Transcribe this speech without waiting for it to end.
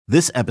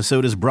This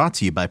episode is brought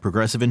to you by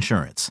Progressive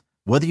Insurance.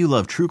 Whether you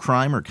love true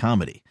crime or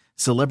comedy,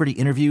 celebrity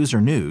interviews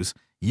or news,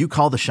 you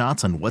call the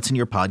shots on what's in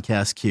your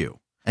podcast queue.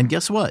 And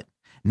guess what?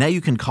 Now you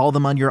can call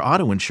them on your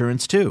auto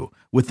insurance too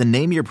with the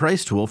Name Your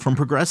Price tool from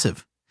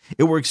Progressive.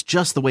 It works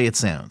just the way it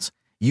sounds.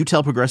 You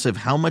tell Progressive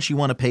how much you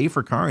want to pay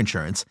for car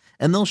insurance,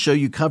 and they'll show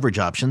you coverage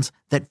options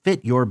that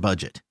fit your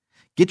budget.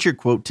 Get your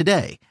quote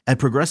today at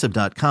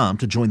Progressive.com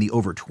to join the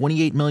over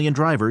 28 million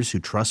drivers who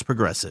trust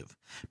Progressive.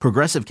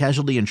 Progressive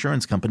Casualty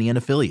Insurance Company and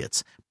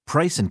Affiliates.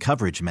 Price and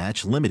coverage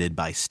match limited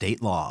by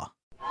state law.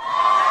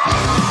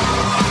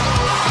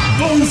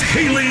 Both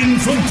hailing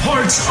from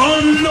parts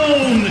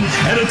unknown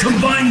at a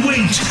combined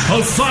weight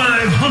of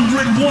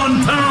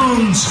 501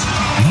 pounds.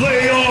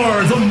 They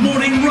are the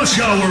Morning Rush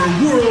Hour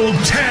World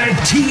Tag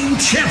Team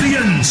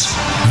Champions.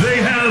 They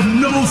have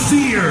no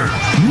fear,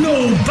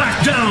 no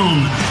back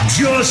down,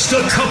 just a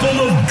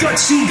couple of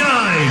gutsy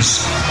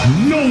guys.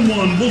 No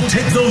one will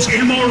take those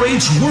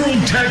MRH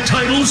World Tag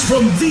titles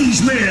from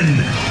these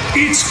men.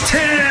 It's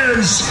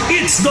Taz,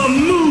 it's the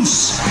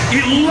Moose,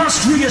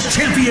 illustrious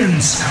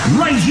champions,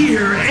 right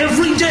here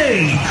every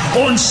day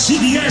on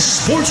CBS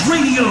Sports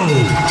Radio.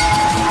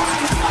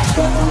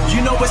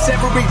 You know it's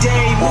every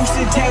day, Moose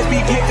and Taz be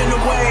paving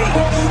the way.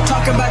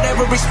 Talking about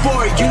every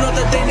sport, you know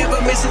that they never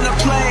missing a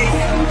play.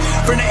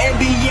 From the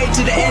NBA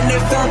to the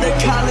NFL to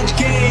college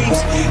games,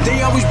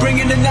 they always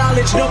bringing the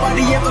knowledge,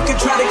 nobody ever can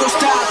try to go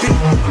stop it.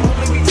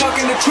 Only me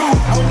talking the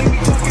truth, only me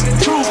talking the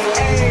truth,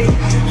 ayy.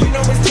 You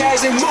know it's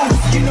Taz and Moose,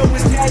 you know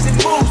it's Taz and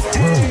Moose,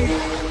 ayy.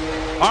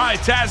 All right,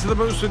 Taz and the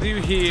Moose with you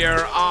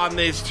here on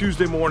this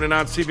Tuesday morning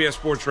on CBS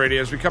Sports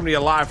Radio as we come to you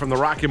live from the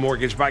Rocket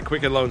Mortgage by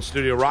Quicken Loan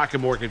Studio. Rocket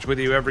Mortgage with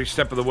you every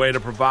step of the way to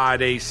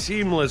provide a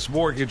seamless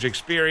mortgage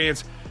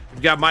experience.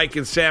 We've got Mike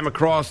and Sam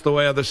across the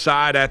way other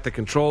side at the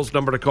controls.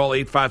 Number to call,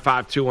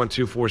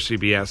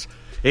 855-212-4CBS.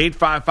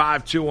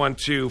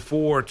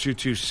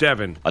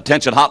 855-212-4227.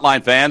 Attention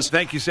hotline fans.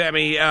 Thank you,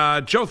 Sammy.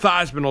 Joe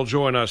Theismann will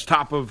join us,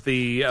 top of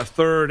the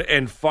third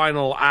and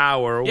final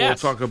hour.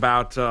 Yes. We'll talk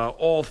about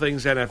all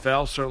things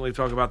NFL, certainly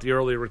talk about the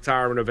early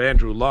retirement of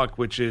Andrew Luck,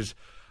 which is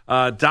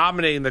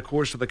dominating the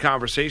course of the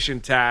conversation,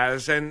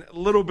 Taz, and a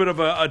little bit of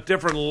a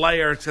different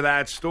layer to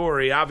that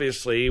story,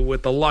 obviously,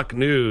 with the Luck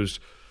news.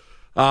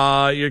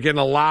 You're getting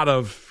a lot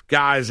of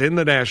guys in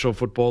the National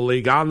Football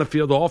League, on the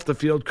field, off the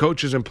field,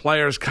 coaches and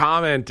players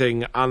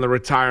commenting on the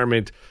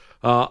retirement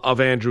of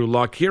Andrew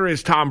Luck. Here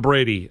is Tom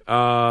Brady,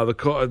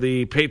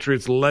 the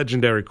Patriots'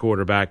 legendary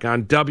quarterback,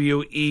 on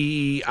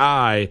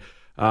WEEI,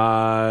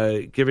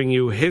 giving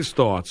you his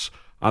thoughts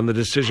on the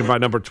decision by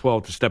number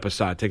 12 to step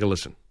aside. Take a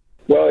listen.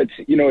 Well, it's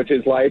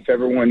his life.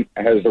 Everyone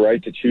has the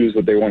right to choose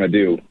what they want to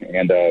do.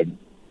 And,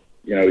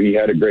 he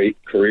had a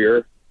great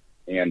career,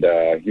 and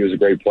he was a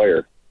great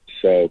player.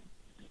 So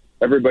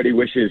everybody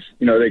wishes,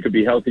 they could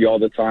be healthy all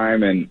the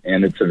time. And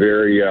it's a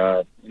very,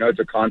 it's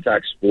a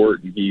contact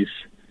sport. And he's,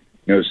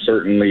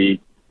 certainly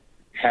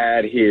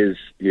had his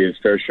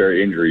fair share of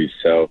injuries.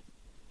 So,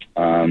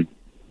 guys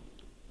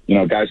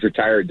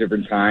retire at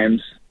different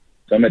times.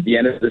 Some at the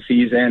end of the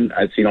season.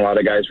 I've seen a lot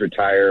of guys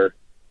retire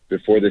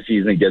before the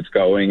season gets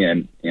going.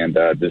 And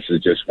this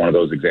is just one of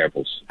those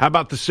examples. How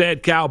about the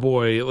sad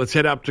cowboy? Let's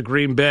head up to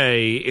Green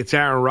Bay. It's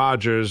Aaron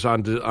Rodgers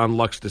on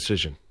Luck's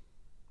decision.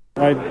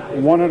 I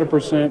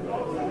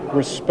 100%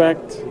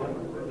 respect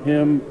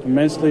him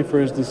immensely for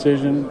his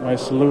decision. I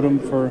salute him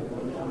for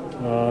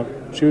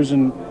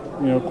choosing,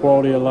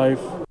 quality of life.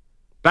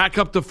 Back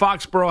up to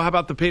Foxborough. How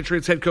about the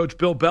Patriots head coach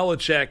Bill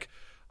Belichick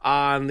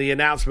on the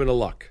announcement of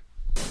Luck?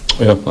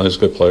 Yeah, he's a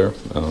good player.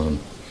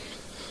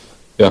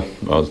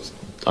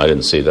 I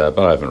didn't see that,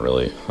 but I haven't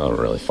really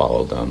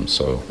followed them.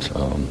 So,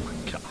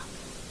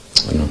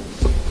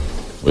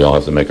 we all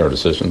have to make our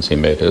decisions. He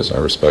made his. I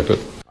respect it.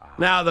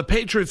 Now, the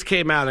Patriots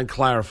came out and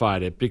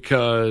clarified it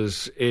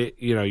because,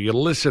 you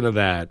listen to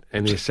that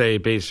and you say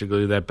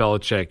basically that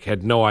Belichick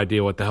had no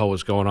idea what the hell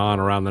was going on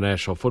around the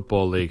National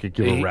Football League.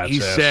 He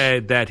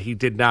said that he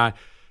did not.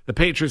 The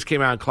Patriots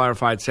came out and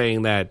clarified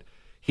saying that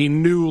he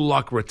knew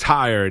Luck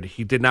retired.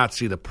 He did not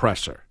see the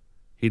presser.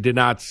 He did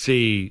not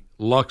see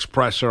Luck's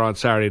presser on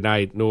Saturday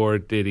night, nor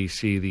did he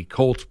see the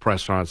Colts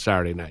presser on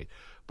Saturday night.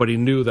 But he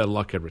knew that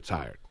Luck had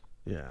retired.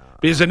 Yeah.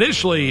 Because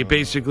initially, it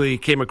basically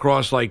came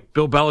across like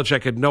Bill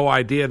Belichick had no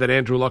idea that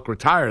Andrew Luck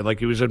retired. Like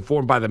he was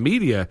informed by the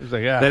media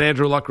that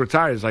Andrew Luck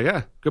retired. He's like,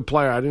 yeah, good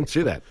player. I didn't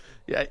see that.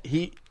 Yeah,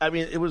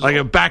 it was like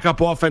a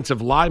backup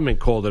offensive lineman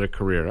called it a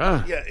career.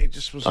 Huh? Yeah, it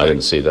just was. I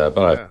didn't see that,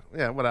 but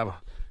whatever.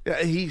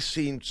 Yeah, he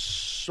seemed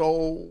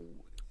so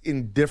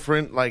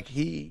indifferent, like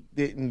he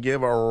didn't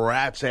give a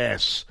rat's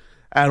ass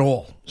at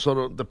all.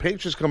 So the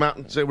Patriots come out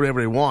and say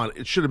whatever they want.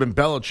 It should have been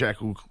Belichick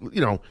who,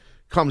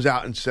 comes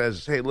out and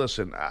says, hey,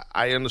 listen,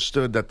 I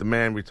understood that the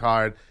man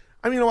retired.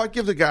 I mean, I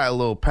give the guy a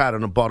little pat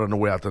on the butt on the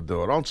way out the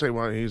door. Don't say,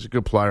 well, he's a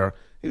good player.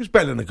 He was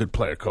better than a good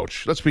player,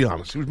 Coach. Let's be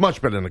honest. He was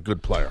much better than a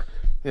good player.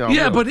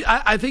 But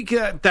I think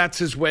that's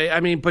his way.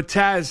 I mean, but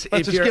Taz,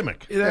 that's his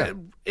gimmick.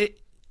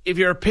 If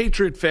you're a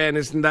Patriot fan,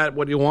 isn't that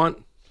what you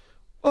want?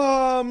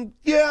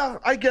 Yeah,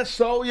 I guess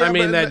so. Yeah, I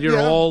mean, that you're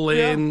all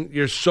in. Yeah.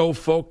 You're so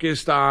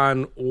focused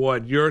on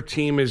what your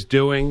team is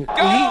doing.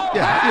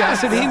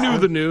 Listen, he knew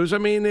the news. I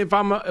mean, if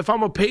I'm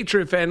a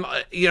Patriot fan,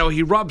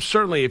 he rubs,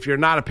 certainly if you're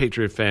not a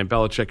Patriot fan,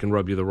 Belichick can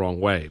rub you the wrong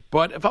way.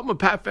 But if I'm a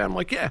Pat fan, I'm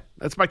like, yeah,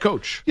 that's my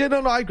coach. Yeah,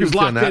 no, I agree He's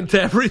with you on locked that.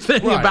 into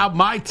everything about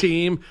my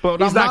team.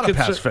 But He's I'm not a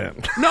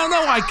concerned. Pats fan. No,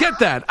 I get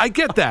that. I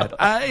get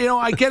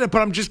it.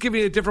 But I'm just giving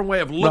you a different way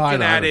of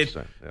looking at it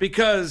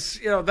because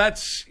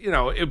that's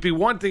it'd be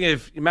one thing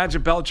if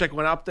imagine Belichick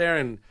went up there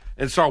and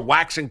start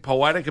waxing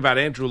poetic about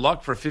Andrew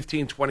Luck for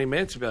 15, 20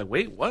 minutes and be like,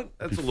 wait, what?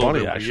 That's a little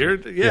bit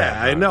weird.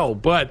 Yeah, I know.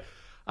 But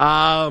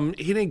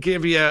he didn't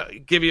give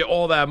you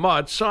all that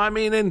much. So, I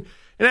mean, in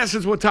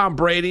essence, with Tom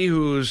Brady,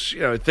 who's,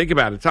 think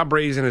about it. Tom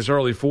Brady's in his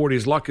early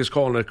 40s. Luck is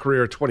calling a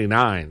career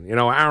 29.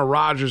 Aaron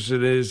Rodgers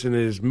is in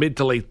his mid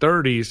to late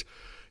 30s.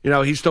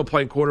 He's still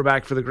playing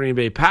quarterback for the Green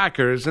Bay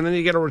Packers. And then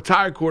you get a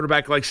retired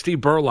quarterback like Steve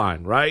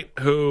Berline, right,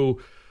 who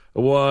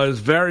was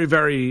very,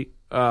 very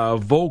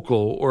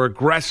vocal or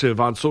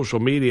aggressive on social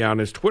media on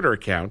his Twitter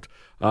account.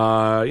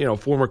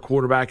 Former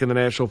quarterback in the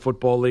National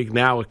Football League,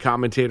 now a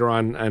commentator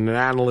and an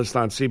analyst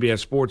on CBS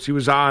Sports. He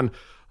was on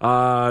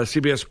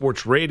CBS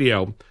Sports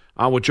Radio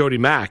with Jody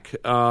Mack,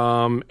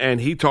 and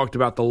he talked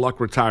about the Luck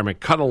retirement.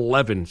 Cut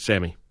 11,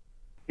 Sammy.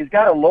 He's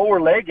got a lower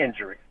leg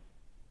injury,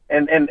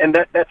 and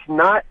that's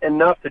not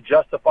enough to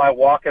justify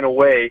walking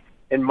away,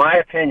 in my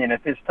opinion,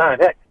 at this time.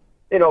 Heck,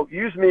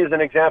 use me as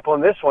an example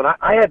in this one.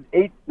 I had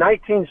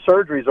 19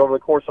 surgeries over the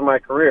course of my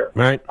career.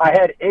 Right. I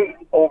had 8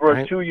 over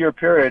a 2-year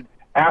period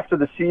after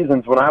the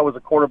seasons when I was a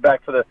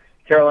quarterback for the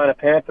Carolina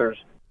Panthers.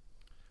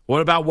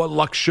 What about what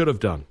Luck should have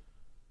done?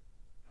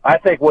 I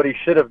think what he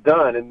should have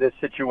done in this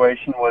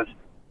situation was,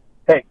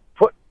 hey,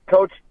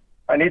 Coach,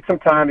 I need some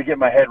time to get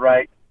my head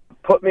right.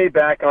 Put me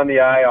back on the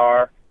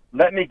IR.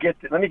 Let me get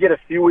a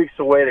few weeks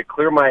away to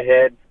clear my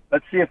head.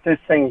 Let's see if this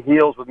thing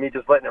heals with me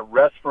just letting it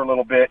rest for a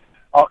little bit.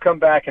 I'll come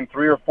back in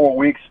 3 or 4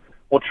 weeks.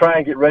 We'll try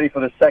and get ready for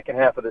the second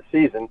half of the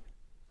season.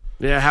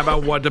 Yeah, how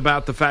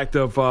about the fact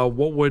of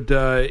what would,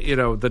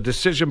 the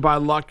decision by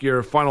Luck,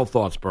 your final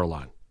thoughts,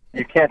 Berline?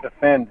 You can't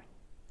defend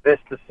this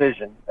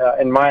decision,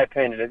 in my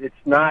opinion. It's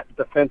not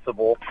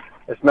defensible.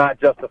 It's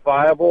not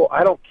justifiable.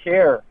 I don't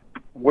care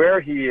where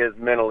he is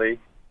mentally.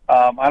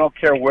 I don't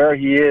care where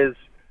he is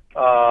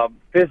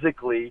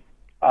physically.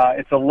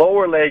 It's a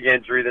lower leg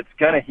injury that's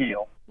going to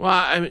heal. Well,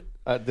 I mean,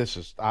 this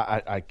is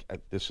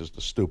the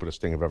stupidest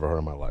thing I've ever heard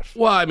in my life.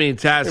 Well, I mean,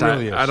 Taz, it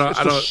really is.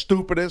 It's the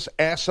stupidest,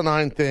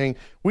 asinine thing.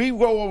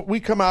 We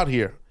come out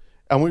here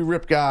and we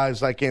rip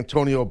guys like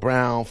Antonio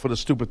Brown for the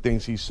stupid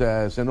things he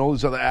says, and all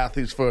these other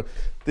athletes for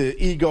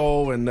the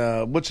ego.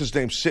 And what's his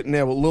name, sitting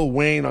there with Lil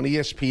Wayne on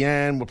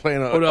ESPN. We're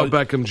playing Odell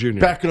Beckham Jr.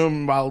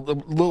 Beckham, while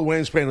Lil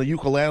Wayne's playing the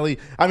ukulele.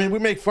 I mean, we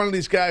make fun of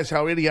these guys,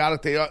 how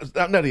idiotic they are,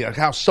 not idiotic,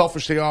 how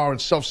selfish they are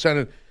and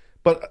self-centered.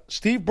 But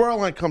Steve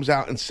Berline comes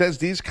out and says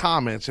these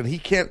comments, and he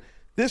can't.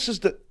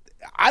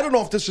 I don't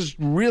know if this is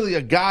really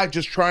a guy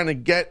just trying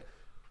to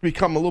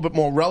become a little bit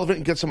more relevant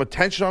and get some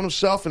attention on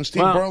himself, and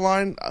Steve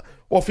Berline,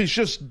 or if he's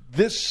just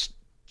this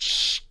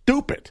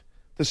stupid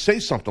to say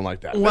something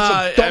like that. Well,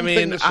 that's a dumb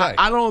thing to say.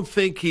 I don't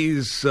think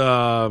he's.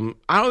 I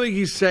don't think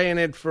he's saying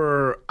it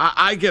for.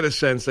 I get a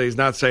sense that he's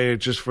not saying it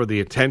just for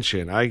the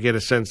attention. I get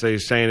a sense that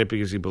he's saying it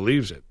because he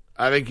believes it.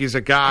 I think he's a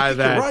guy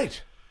that. You're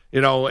right.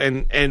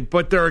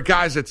 But there are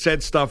guys that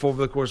said stuff over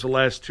the course of the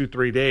last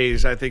 2-3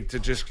 days, I think, to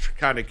just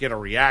kind of get a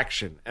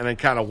reaction and then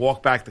kind of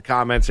walk back the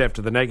comments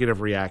after the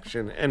negative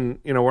reaction. And,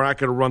 we're not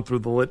going to run through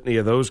the litany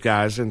of those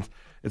guys, and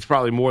it's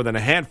probably more than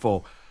a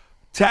handful.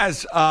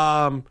 Taz,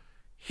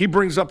 he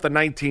brings up the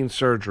 19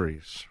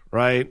 surgeries,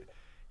 right?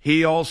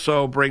 He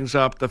also brings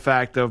up the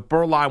fact of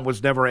Berline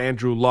was never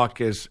Andrew Luck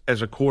as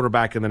a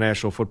quarterback in the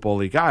National Football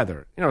League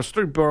either.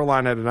 Steve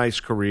Berline had a nice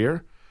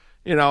career.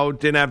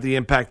 Didn't have the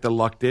impact that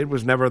Luck did,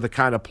 was never the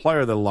kind of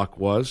player that Luck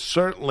was.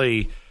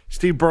 Certainly,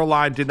 Steve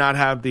Berline did not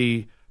have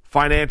the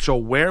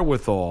financial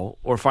wherewithal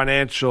or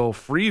financial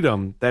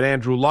freedom that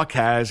Andrew Luck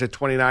has at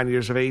 29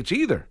 years of age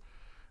either,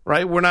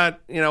 right? We're not,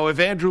 if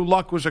Andrew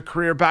Luck was a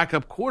career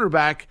backup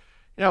quarterback,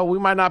 we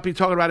might not be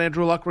talking about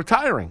Andrew Luck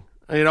retiring,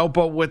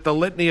 but with the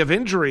litany of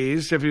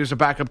injuries, if he was a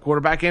backup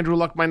quarterback, Andrew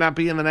Luck might not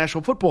be in the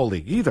National Football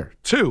League either,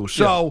 too.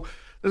 So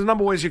there's a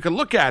number of ways you could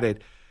look at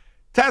it.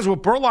 Taz,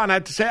 what Berline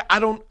had to say, I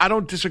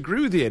don't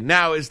disagree with you.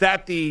 Now, is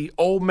that the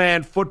old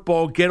man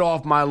football, get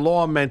off my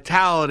lawn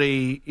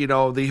mentality,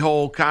 the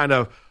whole kind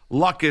of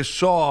Luck is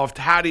soft,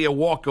 how do you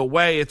walk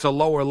away? It's a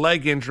lower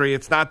leg injury.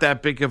 It's not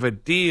that big of a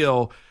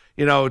deal.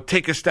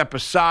 Take a step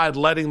aside,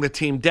 letting the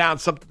team down,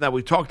 something that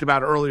we talked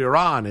about earlier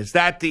on. Is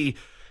that the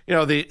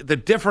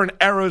different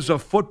eras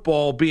of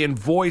football being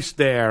voiced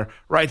there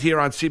right here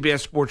on CBS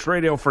Sports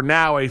Radio for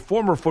now, a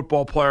former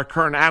football player,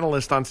 current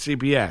analyst on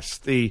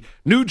CBS. The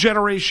new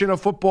generation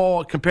of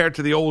football compared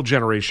to the old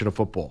generation of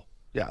football.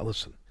 Yeah,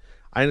 listen,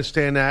 I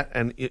understand that.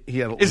 And he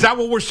had. Is that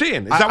what we're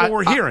seeing? Is that what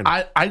we're hearing?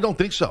 I don't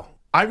think so.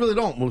 I really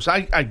don't, Moose.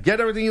 I get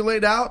everything you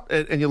laid out,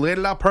 and you laid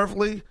it out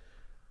perfectly.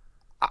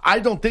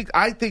 I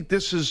think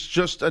this is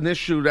just an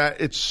issue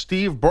that it's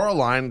Steve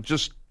Berline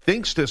just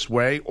thinks this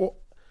way, or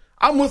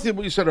I'm with you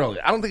what you said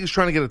earlier. I don't think he's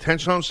trying to get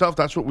attention on himself.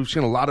 That's what we've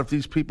seen a lot of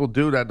these people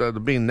do, that are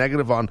being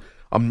negative on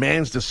a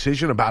man's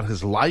decision about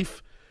his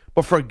life.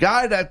 But for a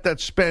guy that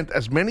spent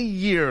as many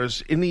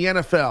years in the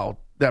NFL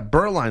that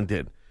Beuerlein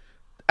did,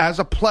 as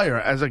a player,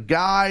 as a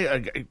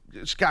guy,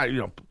 this guy,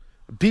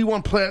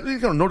 D1 player,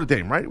 he's going to Notre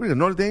Dame, right?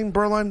 Notre Dame,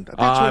 Beuerlein?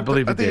 I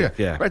believe he did,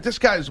 yeah. Right, this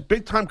guy is a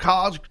big-time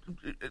college,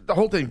 the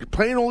whole thing,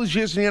 playing all these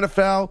years in the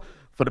NFL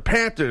for the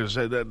Panthers,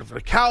 for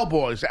the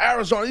Cowboys,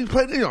 Arizona, he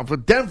played, for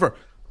Denver.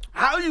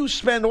 How you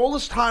spend all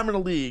this time in the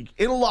league,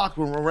 in a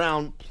locker room,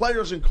 around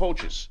players and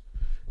coaches,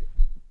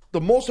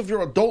 the most of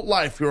your adult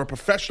life, you're a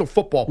professional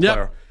football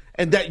player,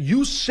 and that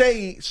you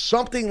say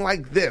something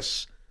like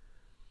this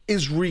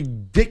is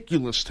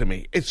ridiculous to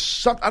me. I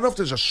don't know if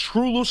there's a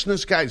screw loose in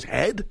this guy's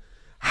head.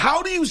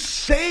 How do you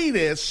say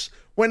this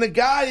when the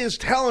guy is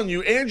telling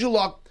you, Andrew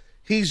Luck,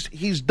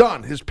 he's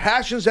done. His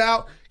passion's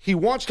out. He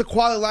wants the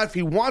quality of life.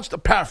 He wants to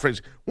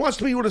paraphrase. Wants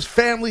to be with his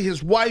family,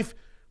 his wife.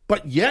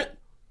 But yet,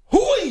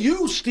 who are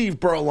you, Steve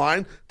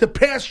Beuerlein, to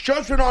pass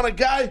judgment on a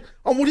guy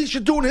on what he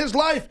should do in his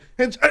life?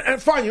 And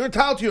fine, you're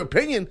entitled to your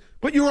opinion,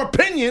 but your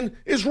opinion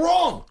is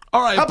wrong.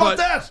 All right, how about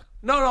that?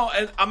 No,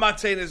 and I'm not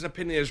saying his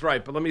opinion is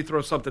right, but let me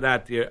throw something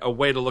at you, a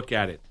way to look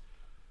at it.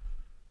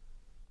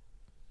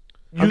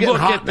 You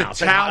look at the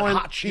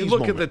talent. You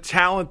look at the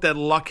talent that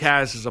Luck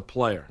has as a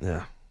player.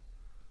 Yeah.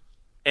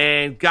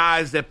 And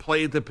guys that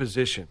played the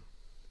position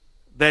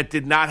that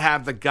did not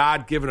have the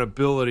God-given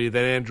ability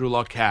that Andrew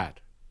Luck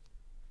had.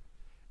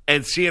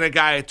 And seeing a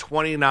guy at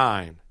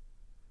 29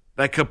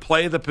 that could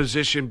play the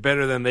position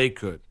better than they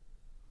could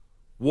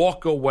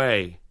walk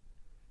away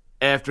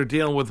after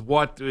dealing with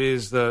what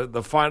is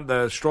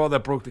the straw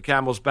that broke the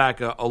camel's back,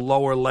 a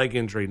lower leg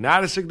injury.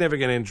 Not a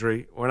significant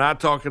injury. We're not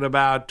talking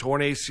about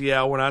torn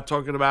ACL. We're not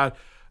talking about,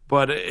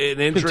 but an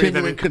injury.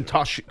 Continuing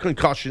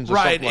concussions or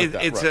right, something like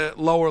that. It's a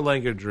lower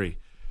leg injury.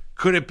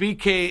 Could it be,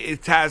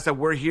 Taz, that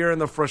we're hearing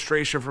the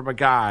frustration from a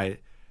guy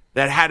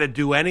that had to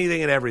do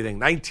anything and everything,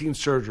 19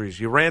 surgeries.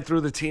 You ran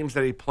through the teams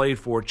that he played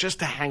for just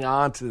to hang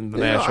on to the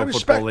National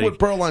Football League. I respect what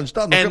Beuerlein's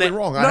done. Don't get me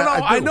wrong.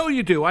 I know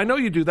you do. I know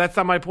you do. That's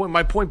not my point.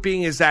 My point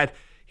being is that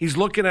he's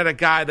looking at a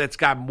guy that's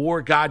got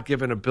more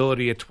God-given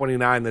ability at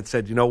 29 that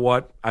said, you know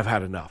what, I've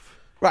had enough.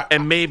 Right.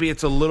 And maybe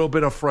it's a little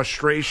bit of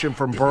frustration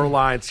from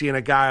Beuerlein seeing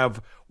a guy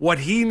of what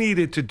he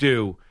needed to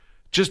do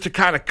just to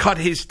kind of cut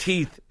his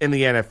teeth in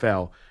the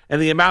NFL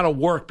and the amount of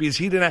work because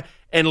he didn't –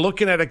 and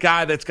looking at a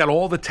guy that's got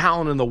all the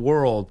talent in the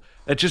world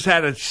that just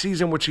had a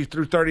season which he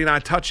threw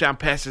 39 touchdown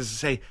passes and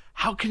say,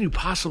 how can you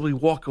possibly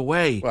walk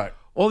away? Right.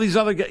 All these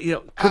other guys,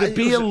 could it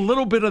be a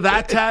little bit of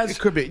that, Taz? It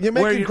could be. You're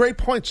making great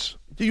points.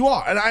 You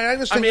are. And I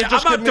understand.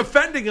 I'm not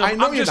defending him.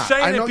 I'm just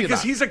saying it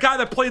because he's a guy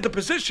that played the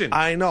position.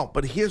 I know.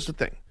 But here's the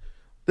thing.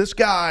 This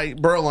guy,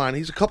 Beuerlein,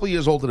 he's a couple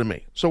years older than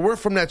me. So we're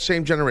from that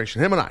same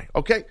generation, him and I,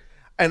 okay?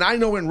 And I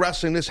know in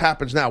wrestling this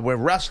happens now where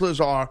wrestlers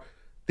are,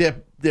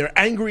 they're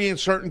angry in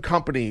certain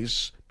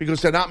companies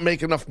because they're not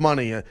making enough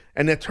money,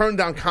 and they're turning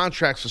down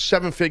contracts for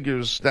 7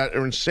 figures that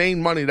are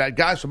insane money that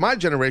guys from my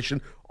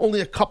generation,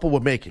 only a couple were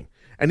making.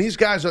 And these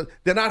guys,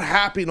 they're not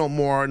happy no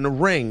more in the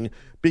ring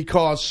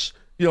because,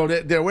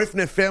 they're away from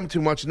their family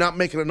too much and not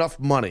making enough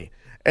money.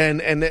 And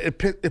it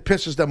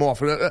pisses them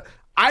off. And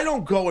I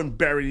don't go and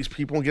bury these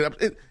people and get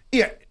up.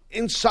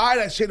 Inside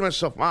I say to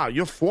myself, wow,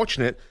 you're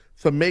fortunate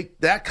to make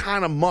that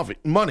kind of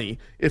money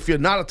if you're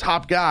not a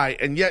top guy,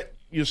 and yet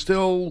you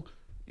still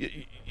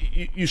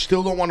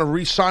don't want to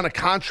re-sign a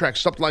contract,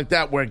 something like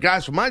that, where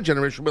guys from my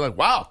generation will be like,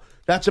 wow,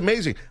 that's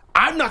amazing.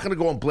 I'm not going to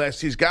go and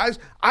blast these guys.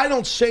 I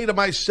don't say to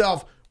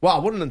myself, wow,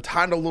 what an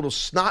entitled little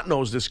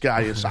snot-nose this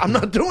guy is. I'm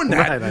not doing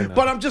that. Right,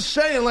 but I'm just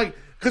saying,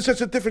 because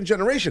it's a different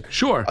generation.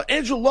 Sure.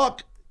 Andrew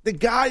Luck, the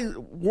guy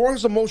wore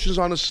his emotions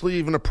on his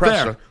sleeve in a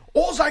presser.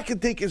 All I can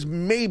think is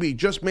maybe,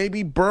 just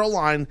maybe,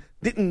 Beuerlein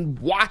didn't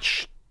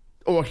watch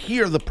or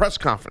hear the press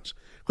conference.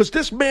 Because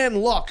this man,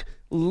 Luck,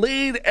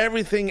 laid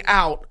everything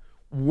out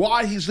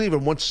why he's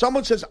leaving. When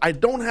someone says, I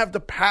don't have the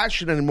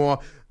passion anymore,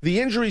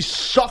 the injury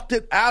sucked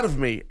it out of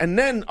me. And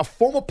then a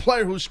former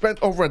player who spent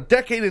over a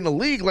decade in the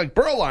league like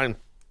Beuerlein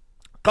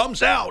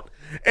comes out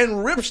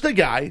and rips the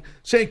guy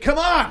saying, come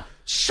on,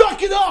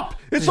 suck it up.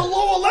 It's a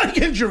lower leg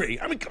injury.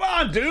 I mean, come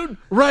on, dude.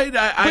 Right.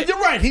 But you're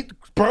right.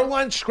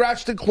 Beuerlein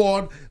scratched and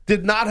clawed,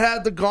 did not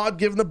have the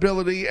God-given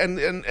ability,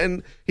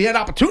 and he had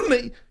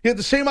opportunity. He had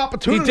the same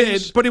opportunity. He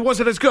did, but he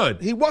wasn't as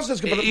good. He wasn't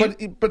as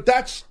good, but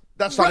that's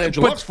not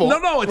Andrew Luck's fault.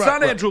 No, it's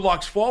not Andrew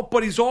Luck's fault,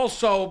 but he's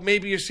also,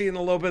 maybe you're seeing a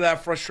little bit of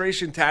that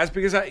frustration, Taz,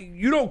 because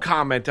you don't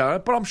comment on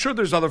it, but I'm sure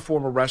there's other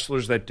former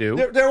wrestlers that do.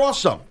 There are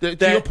some, to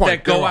your point.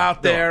 That go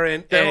out there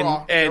and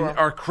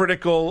are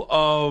critical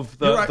of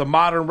the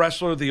modern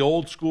wrestler, the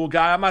old school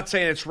guy. I'm not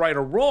saying it's right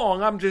or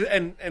wrong. I'm just,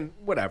 and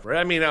whatever.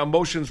 I mean,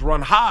 emotions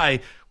run high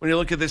when you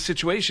look at this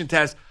situation,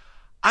 Taz.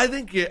 I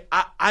think you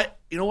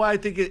know what? I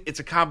think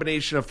it's a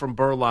combination of from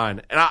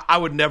Beuerlein, and I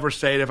would never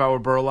say it if I were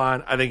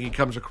Beuerlein. I think he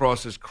comes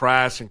across as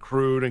crass and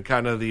crude and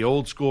kind of the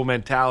old school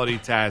mentality,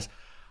 Taz.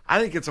 I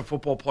think it's a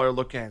football player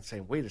looking at it and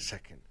saying, wait a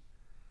second.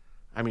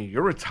 I mean,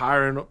 you're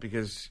retiring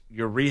because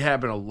you're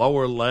rehabbing a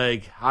lower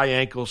leg, high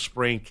ankle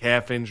sprain,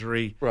 calf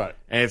injury. Right.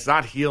 And it's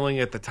not healing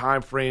at the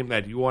time frame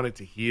that you want it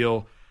to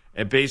heal.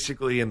 And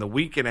basically in the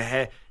week and a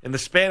half, in the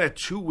span of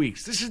 2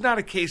 weeks, this is not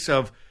a case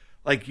of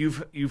like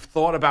you've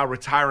thought about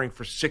retiring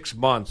for 6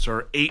 months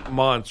or 8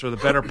 months or the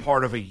better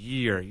part of a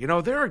year. You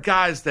know, there are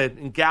guys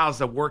and gals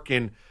that work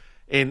in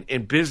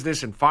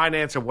business and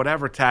finance and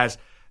whatever, Taz,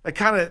 that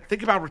kind of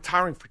think about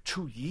retiring for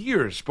 2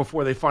 years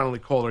before they finally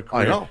call their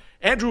career. I know.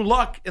 Andrew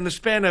Luck, in the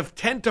span of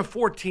 10 to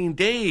 14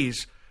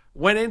 days,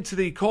 went into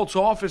the Colts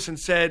office and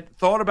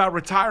thought about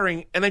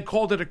retiring, and then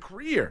called it a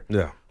career.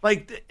 Yeah.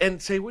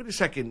 And say, wait a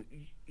second,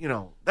 you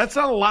know, that's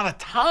not a lot of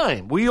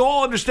time. We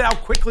all understand how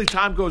quickly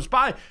time goes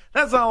by.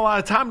 That's not a lot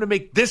of time to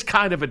make this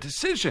kind of a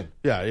decision.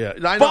 Yeah.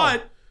 I know.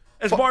 But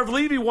as Marv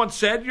Levy once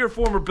said, you're a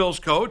former Bills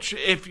coach.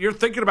 If you're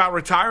thinking about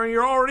retiring,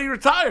 you're already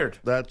retired.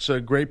 That's a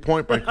great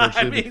point by Coach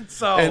Levy. I mean,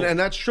 so. And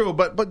that's true.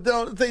 But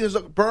the thing is,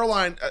 look,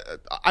 Beuerlein,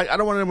 I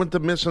don't want anyone to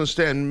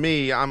misunderstand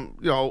me. I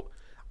know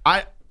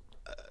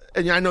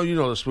you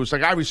know this, Bruce.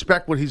 Like, I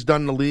respect what he's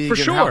done in the league For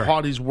and sure. how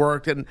hard he's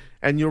worked.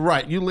 And you're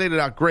right. You laid it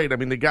out great. I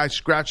mean, the guy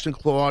scratched and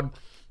clawed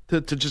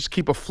to just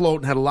keep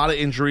afloat and had a lot of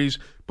injuries.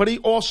 But he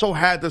also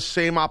had the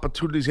same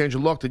opportunities Andrew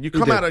Luck did. You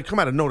come out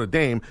of Notre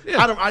Dame.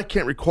 Yeah. I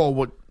can't recall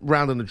what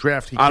round in the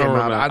draft he came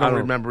out. I don't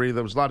remember either.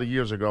 It was a lot of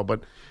years ago.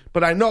 But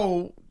I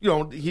know, you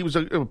know, he was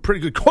a pretty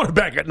good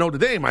quarterback at Notre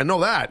Dame. I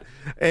know that.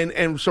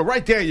 And so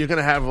right there, you're going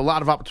to have a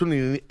lot of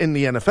opportunity in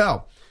the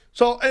NFL.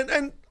 So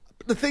and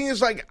the thing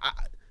is, like,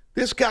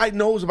 this guy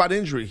knows about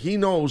injury. He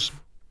knows,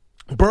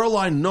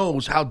 Beuerlein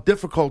knows how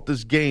difficult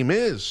this game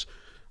is.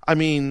 I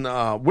mean,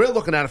 we're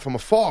looking at it from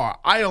afar.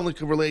 I only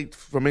can relate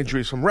from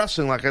injuries from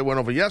wrestling, like I went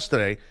over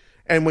yesterday.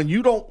 And when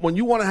you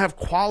want to have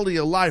quality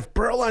of life,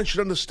 Beuerlein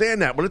should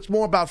understand that. When it's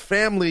more about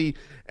family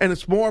and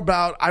it's more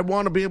about, I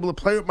want to be able to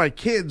play with my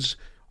kids,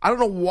 I don't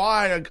know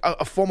why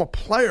a former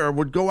player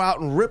would go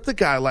out and rip the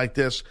guy like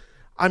this.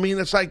 I mean,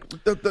 it's like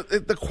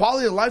the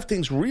quality of life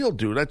thing's real,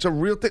 dude. That's a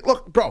real thing.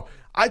 Look, bro,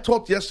 I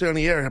talked yesterday on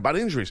the air about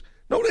injuries.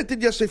 Know what I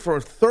did yesterday for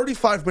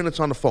 35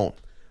 minutes on the phone?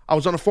 I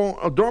was on the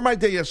phone during my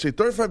day yesterday,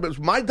 35 minutes,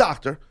 my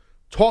doctor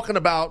talking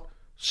about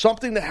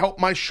something to help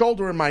my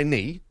shoulder and my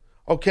knee,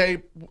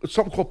 okay,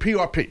 something called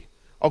PRP,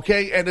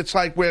 okay, and it's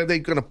like where they're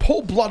going to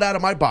pull blood out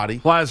of my body.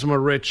 Plasma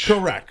rich.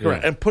 Correct,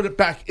 and put it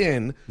back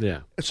in.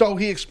 Yeah. So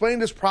he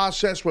explained this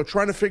process. We're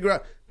trying to figure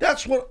out.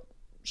 That's what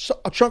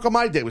a chunk of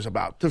my day was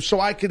about, so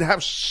I could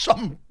have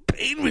some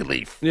pain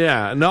relief.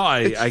 Yeah, no,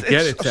 I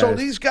get it, Ted. So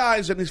these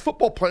guys and these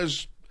football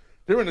players,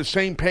 they're in the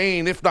same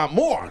pain, if not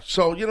more.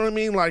 So, you know what I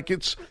mean? Like,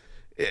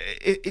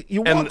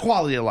 you want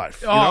quality of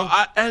life. You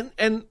know?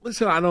 And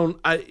listen,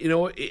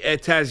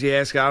 Taz, you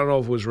ask, I don't know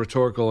if it was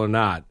rhetorical or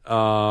not.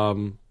 I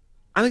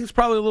think it's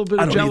probably a little bit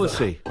of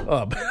jealousy.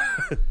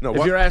 No,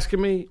 if you're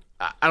asking me,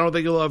 I don't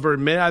think he'll ever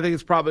admit. I think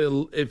it's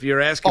probably, if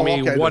you're asking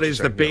me what is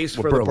the base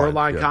for the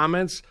Beuerlein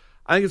comments,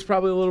 I think it's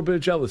probably a little bit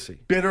of jealousy.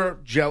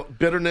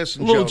 Bitterness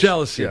and a little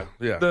jealousy.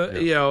 Yeah.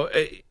 You know,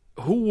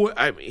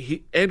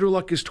 Andrew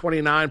Luck is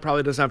 29,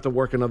 probably doesn't have to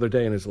work another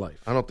day in his life.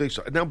 I don't think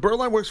so. Now,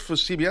 Beuerlein works for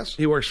CBS?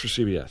 He works for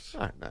CBS.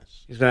 All right,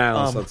 nice. He's an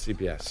analyst on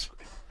CBS.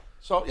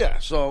 So, yeah.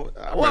 So,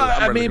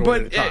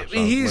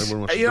 he's,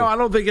 I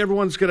don't think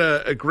everyone's going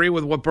to agree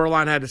with what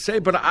Beuerlein had to say,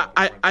 but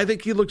I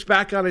think he looks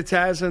back on it,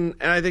 Taz, and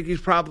I think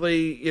he's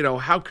probably,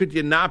 how could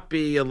you not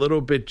be a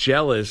little bit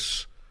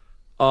jealous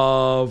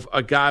of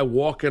a guy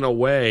walking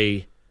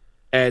away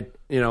at,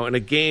 in a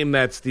game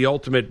that's the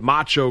ultimate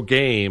macho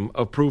game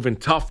of proving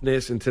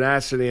toughness and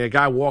tenacity, and a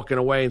guy walking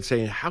away and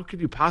saying, how could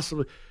you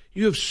possibly,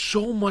 you have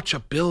so much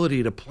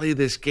ability to play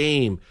this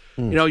game.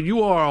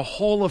 You are a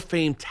Hall of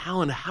Fame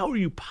talent. How are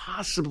you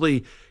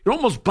possibly, you're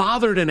almost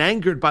bothered and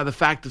angered by the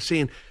fact of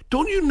saying,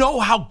 don't you know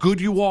how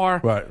good you are?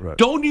 Right.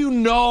 Don't you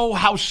know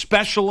how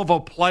special of a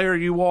player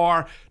you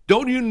are?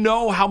 Don't you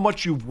know how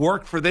much you've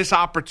worked for this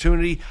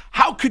opportunity?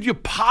 How could you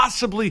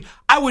possibly,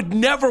 I would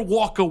never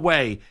walk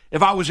away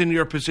if I was in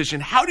your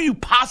position. How do you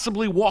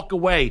possibly walk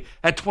away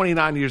at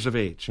 29 years of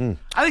age?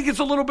 I think it's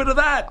a little bit of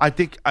that. I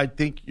think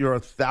you're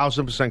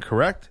 1,000%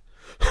 correct.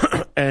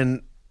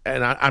 and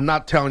I'm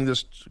not telling you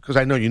this because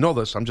I know you know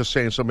this. I'm just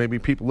saying so maybe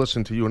people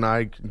listen to you and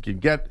I can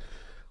get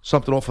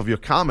something off of your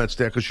comments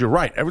there because you're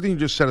right. Everything you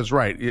just said is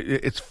right.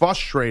 It's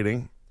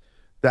frustrating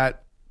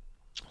that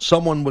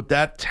someone with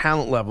that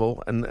talent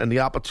level and the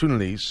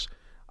opportunities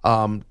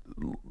doesn't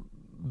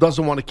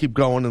want to keep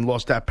going and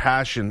lost that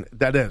passion.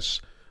 That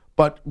is.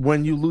 But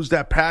when you lose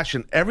that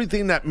passion,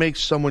 everything that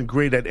makes someone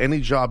great at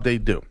any job they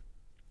do,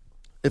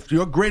 if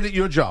you're great at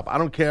your job, I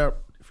don't care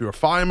if you're a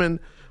fireman,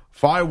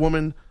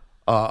 firewoman,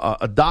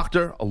 a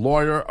doctor, a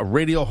lawyer, a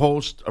radio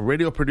host, a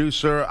radio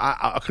producer,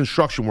 a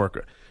construction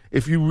worker.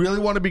 If you really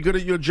want to be good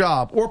at your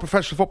job, or a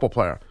professional football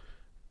player,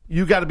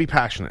 you got to be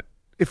passionate.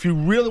 If you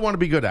really want to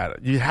be good at it,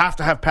 you have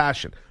to have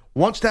passion.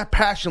 Once that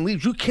passion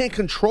leaves, you can't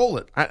control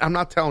it. I'm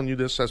not telling you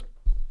this as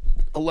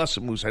a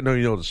lesson, Moose. I know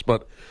you know this,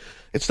 but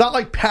it's not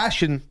like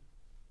passion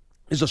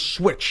is a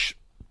switch.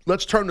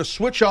 Let's turn the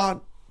switch on.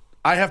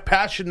 I have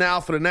passion now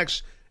for the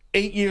next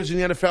 8 years in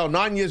the NFL,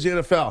 9 years in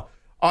the NFL.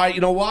 all right,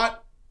 you know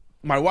what?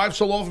 My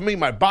wife's all over me.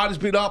 My body's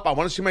beat up. I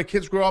want to see my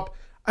kids grow up.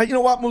 You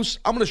know what, Moose?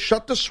 I'm going to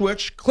shut the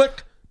switch.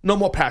 Click. No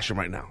more passion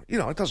right now.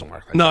 It doesn't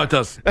work like No, it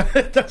doesn't.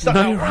 That's not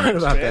No, how you're it right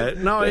works, about man. that.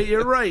 No,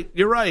 you're right.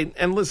 You're right.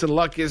 And listen,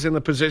 Luck is in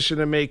the position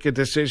to make a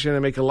decision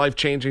and make a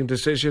life-changing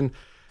decision.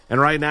 And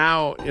right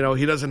now,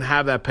 he doesn't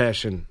have that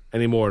passion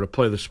anymore to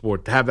play the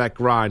sport, to have that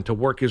grind, to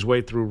work his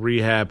way through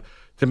rehab,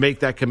 to make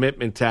that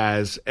commitment,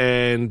 Taz,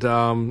 and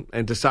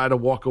decide to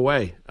walk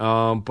away.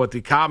 But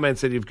the comments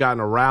that you've gotten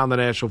around the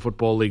National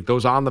Football League,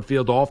 those on the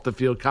field, off the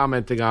field,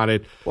 commenting on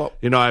it,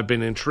 have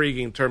been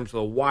intriguing in terms of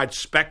the wide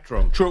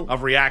spectrum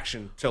of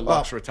reaction to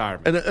Luck's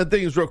retirement. And the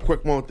thing is, real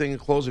quick, one thing in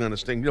closing on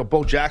this thing.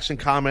 Bo Jackson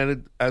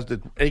commented, as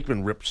did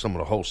Aikman, ripped some of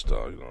the hosts.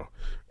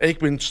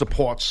 Aikman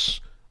supports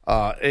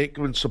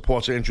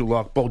Andrew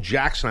Luck. Bo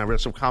Jackson, I read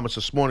some comments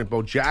this morning.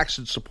 Bo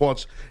Jackson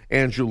supports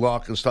Andrew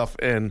Luck and stuff.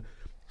 And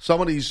some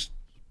of these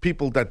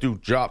people that do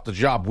the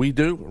job we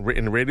do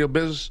in the radio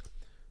business,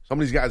 some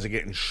of these guys are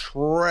getting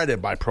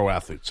shredded by pro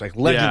athletes, like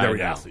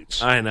legendary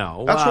athletes. I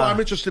know. That's why I'm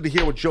interested to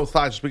hear what Joe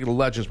Theis, speaking of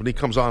legends, when he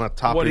comes on at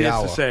top what of the he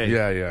hour. has to say.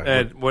 Yeah.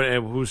 And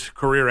whose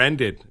career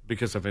ended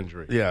because of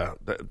injury. Yeah,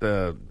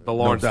 the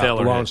Lawrence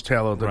Taylor. The Lawrence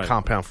Taylor, the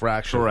compound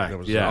fracture. Correct. It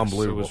was yes.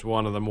 unbelievable. It was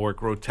one of the more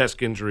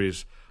grotesque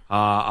injuries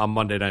on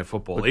Monday Night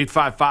Football.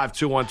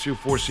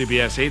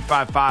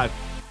 855-212-4CBS,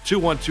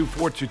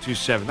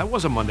 855-212-4227. That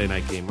was a Monday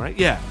night game, right?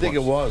 Yeah. I think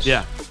it was.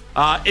 Yeah.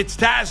 It's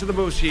Taz and the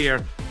Moose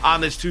here on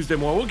this Tuesday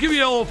morning. We'll give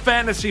you a little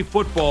fantasy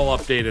football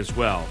update as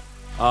well.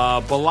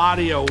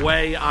 Bilotti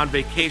away on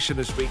vacation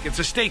this week. It's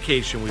a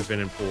staycation, we've been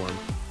informed.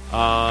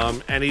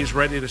 And he's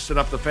ready to set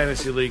up the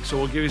fantasy league. So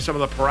we'll give you some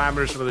of the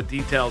parameters, some of the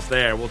details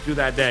there. We'll do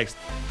that next.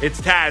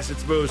 It's Taz,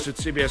 it's Moose,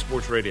 it's CBS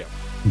Sports Radio.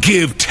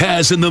 Give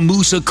Taz and the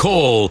Moose a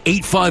call.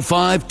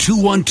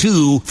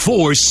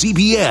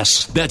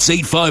 855-212-4CBS. That's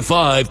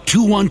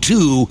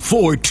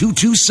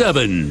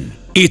 855-212-4227.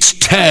 It's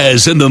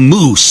Taz and the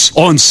Moose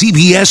on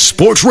CBS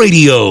Sports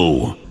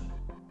Radio.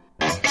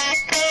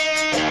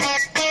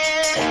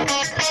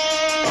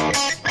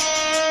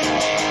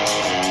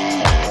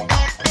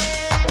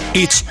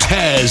 It's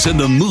Taz and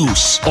the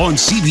Moose on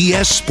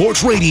CBS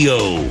Sports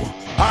Radio.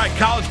 All right,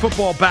 college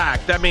football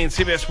back. That means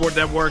CBS Sports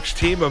Network's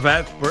team of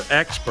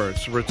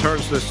experts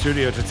returns to the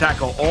studio to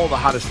tackle all the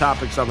hottest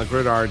topics on the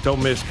gridiron.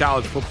 Don't miss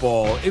college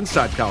football,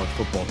 inside college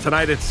football.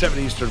 Tonight at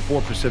 7 Eastern,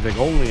 4 Pacific,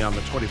 only on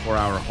the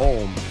 24-hour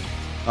home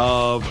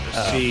of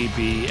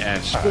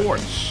CBS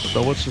Sports.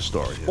 So what's the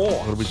story here?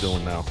 What are we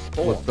doing now?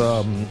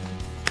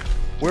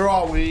 Where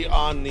are we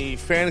on the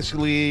fantasy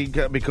league?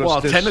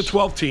 Because 10 to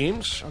 12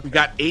 teams. We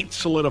got 8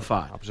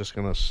 solidified. I was just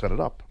going to set it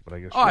up, but I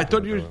guess. I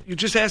thought you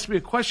just asked me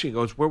a question. He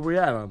goes, "Where we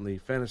at on the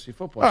fantasy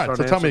football?" All right,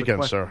 so tell me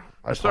again, sir.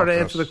 I started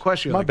to answer the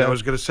question. My bad. I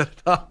was going to set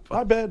it up.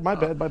 My bad.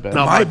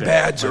 No, my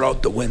bads are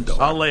out the window.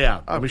 I'll lay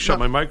out. Let me shut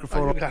my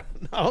microphone.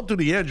 I'll do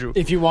the Andrew.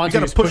 If you want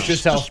to, push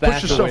yourself back.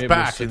 Push yourself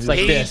back. It's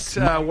like this.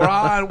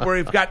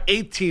 We've got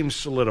 8 teams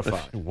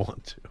solidified. If you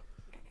want to.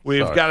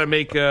 We've got to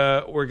make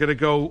we're going to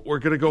go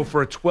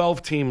for a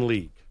 12-team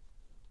league.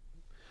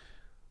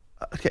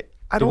 Okay.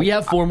 Do we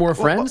have 4 more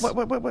friends? Wait.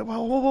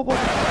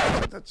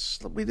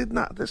 We did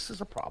not. This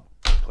is a problem.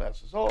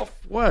 Glasses off.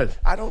 What?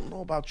 I don't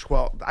know about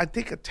 12. I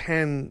think a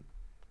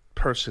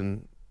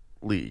 10-person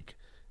league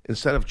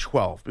instead of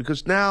 12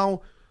 because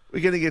now we're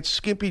going to get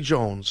Skimpy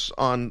Jones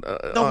on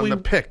the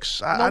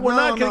picks. We're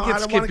not going to get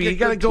Skimpy. You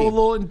got to go a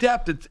little in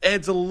depth. It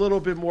adds a little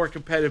bit more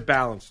competitive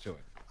balance to it.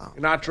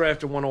 You're not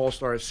drafting one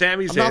All-Star.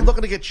 Sammy's I'm not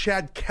looking to get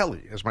Chad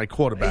Kelly as my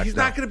quarterback. He's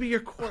not going to be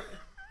your quarterback.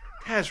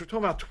 Taz, we're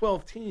talking about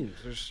 12 teams.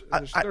 There's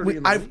 30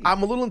 in the league.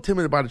 I'm a little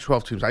intimidated by the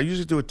 12 teams. I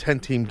usually do a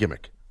 10-team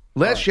gimmick.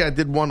 Last year I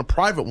did a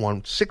private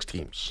one, 6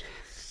 teams.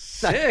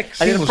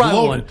 6? I did a private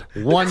loaded.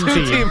 one.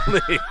 2-team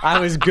league. I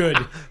was good.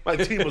 My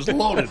team was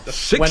loaded.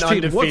 6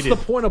 teams. What's the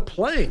point of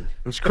playing?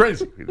 It's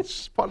crazy.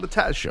 It's part of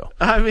the Taz show.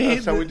 I mean,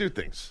 that's how we do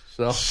things.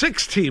 So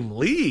 6-team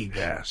league.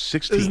 Yeah,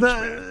 6 teams.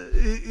 Man.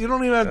 You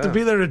don't even have to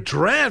be there to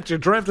draft. You're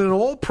drafting an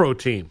all-pro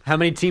team. How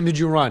many teams did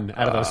you run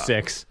out of those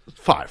 6?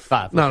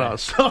 5. No.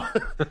 So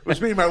it was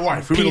me and my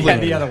wife. He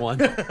had the other one.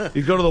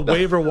 You go to the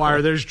waiver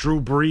wire. There's Drew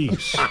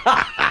Brees.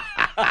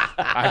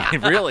 I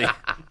mean, really?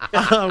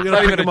 I'm going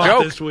to pick him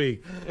up this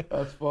week.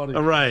 That's funny.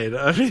 All right.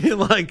 I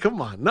mean,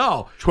 come on.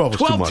 No.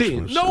 12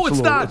 teams. No, it's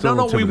not.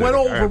 No, we went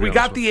over. We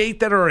got the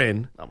 8 that are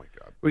in. Oh, my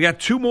God. We got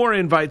 2 more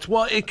invites.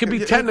 Well, it could be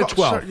 10 to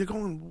 12. Sir, you're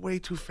going way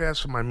too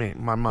fast for my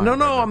mind. No,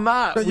 I'm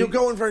not. No, you're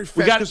going very fast.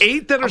 We got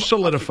 8 that are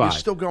solidified. You're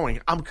still going.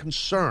 I'm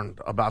concerned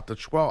about the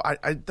 12.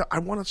 I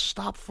want to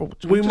stop for.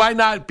 We might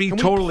not be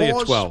totally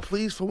at 12.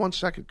 Please, for 1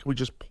 second, can we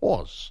just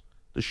pause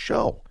the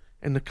show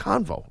and the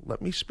convo?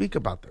 Let me speak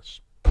about this.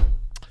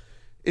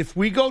 If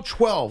we go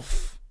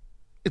 12,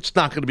 it's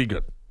not going to be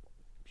good.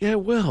 Yeah,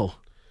 it will.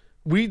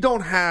 We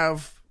don't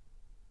have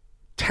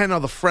 10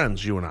 other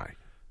friends, you and I.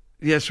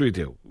 Yes, we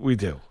do. We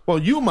do. Well,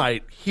 you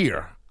might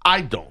here.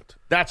 I don't.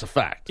 That's a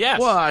fact. Yes.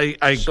 Well, I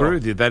agree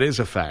with you. That is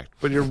a fact.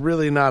 But you're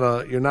really not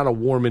a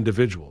warm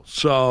individual.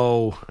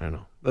 So I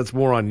know that's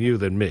more on you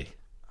than me.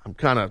 I'm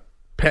kind of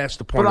past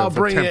the point But of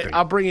attempting.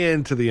 I'll bring you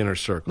into the inner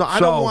circle. No,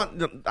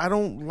 I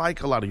don't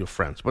like a lot of your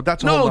friends, but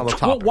that's a whole other No,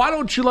 topic. why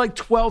don't you like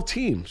 12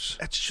 teams?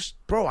 That's just,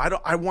 bro.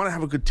 I want to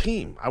have a good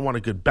team. I want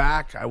a good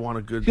back. I want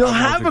a good. You'll I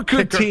want have a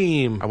good kicker.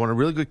 team. I want a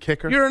really good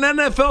kicker. You're an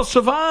NFL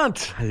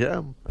savant. I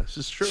am. This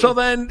is true. So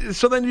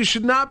then you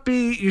should not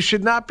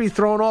be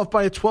thrown off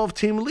by a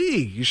 12-team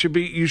league. You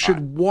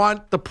should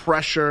want the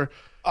pressure.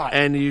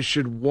 And you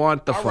should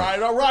want the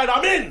fun. All right.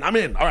 I'm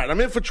in. All right, I'm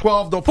in for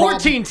 12. No problem.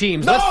 14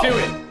 teams. No! Let's do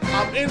it.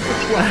 I'm in for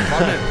 12.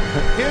 I'm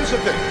in. Here's the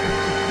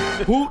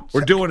thing.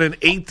 We're doing an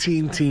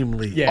 18-team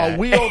league. Yeah. Are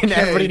we okay? And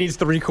everybody needs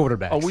 3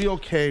 quarterbacks. Are we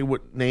okay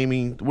with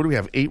naming? What do we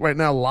have? 8 right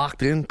now,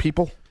 locked in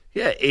people.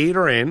 Yeah, 8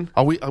 are in.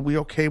 Are we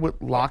okay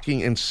with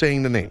locking and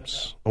saying the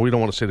names? Or we don't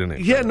want to say the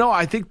names? Yeah, no,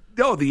 I think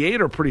the 8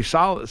 are pretty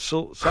solid.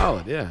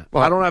 Solid, yeah.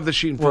 Well, I don't have the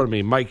sheet in front of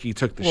me. Mikey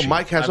took the sheet. Well,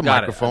 Mike has a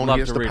microphone. He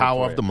has the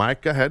power of the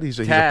mic. Go ahead. He's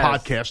a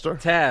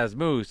podcaster. Taz,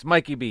 Moose,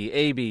 Mikey B,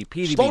 AB,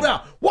 PDB. Slow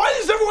down. Why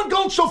is everyone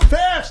going so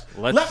fast?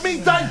 Let me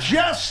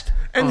digest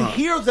and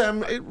hear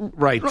them.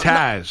 Right,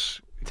 Taz.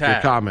 Your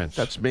comments.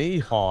 That's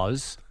me.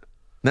 Pause.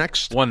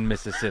 Next. One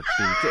Mississippi.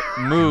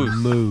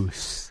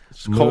 Moose.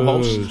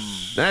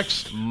 Co-host.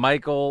 Next.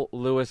 Michael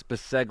Lewis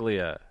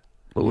Biseglia.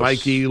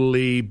 Mikey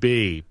Lee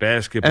B.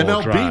 Basketball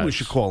MLB, drives. we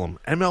should call him.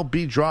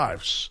 MLB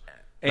drives.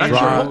 Andrew-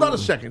 Actually, hold on a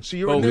second. So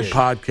you're in The this.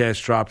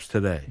 podcast drops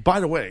today. By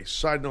the way,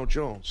 side note,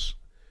 Jones,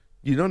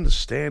 you don't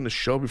understand the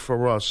show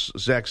before us.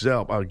 Zach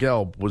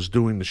Gelb was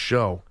doing the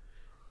show,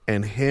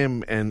 and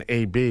him and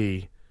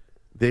AB,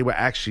 they were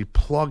actually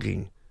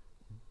plugging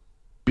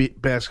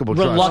basketball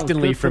drives.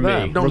 Reluctantly Good for for me.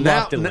 them. No,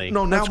 Reluctantly.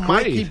 now That's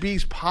Mikey great.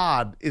 B's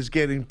pod is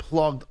getting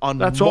plugged on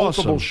That's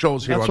multiple awesome.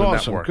 shows here That's on the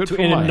awesome. network. Good for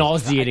In a Mike.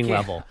 nauseating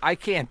level. I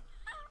can't.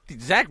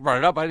 Zach brought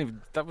it up.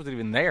 That wasn't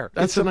even there.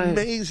 It's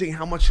amazing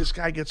how much this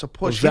guy gets a Well,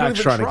 push. He don't Zach's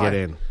even trying to try. get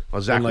in.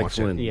 Well, Zach Like wants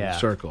Flynn, in. Yeah.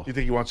 Circle. You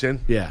think he wants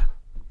in? Yeah.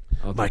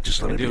 Mike,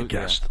 just let me be a do,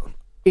 guest.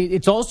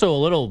 It's also a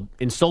little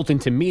insulting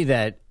to me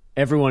that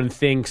everyone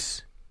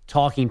thinks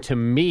talking to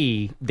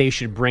me, they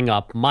should bring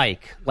up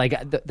Mike. Like,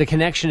 the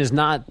connection is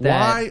not that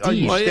Why are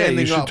deep. you Well, yeah, you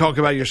standing should up? talk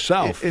about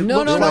yourself.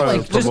 No, looks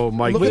like, just promote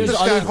Mike. look at there's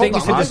this other guy. things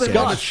Hold to on. Look at the guy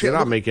on the discuss. chair. You're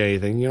not making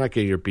anything. You're not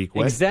getting your beak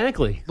wet.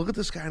 Exactly. Look at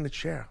this guy in the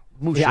chair.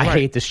 Moose, Yeah, you're I right.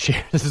 hate this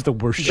chair. This is the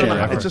worst chair No,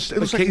 ever. it looks The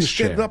like he's king's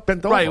standing chair. up,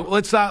 bent over. Right.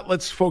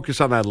 Let's focus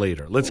on that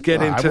later. Let's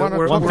get I into wanna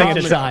we're, talk One thing about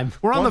at a time.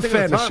 We're on One the thing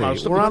at a time. I was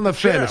fantasy. looking We're at on the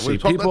chair. fantasy.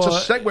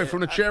 That's a segue from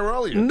the chair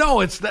earlier.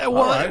 No, it's that.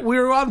 Well, All right.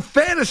 we're on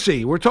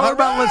fantasy. We're talking All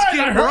about. right,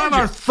 I We're heard on you.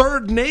 our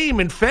third name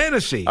in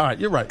fantasy. All right,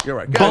 you're right. Go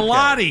ahead,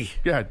 Bilotti.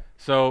 Go ahead.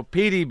 So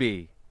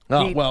PDB.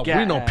 Oh, Pete well,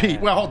 we know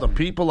Pete. Well, hold on.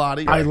 Pete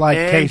Bilotti. I like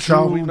queso.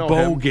 Andrew We know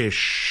him.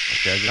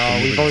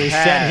 Bogish. We've already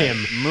said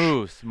him.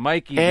 Moose,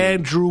 Mikey B,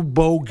 Andrew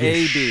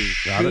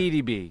Bogish.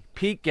 AB, PDB,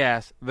 Pete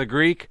Gas, The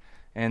Greek,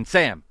 and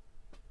Sam.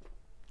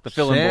 The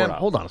fill-in Sam, board op.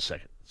 hold on a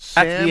second.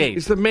 That's the 8.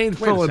 He's the main Wait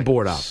a fill-in second.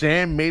 board up.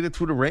 Sam made it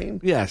through the rain?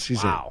 Yes,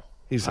 he's Wow.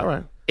 in. He's All in.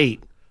 right.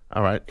 8.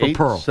 All right. For 8.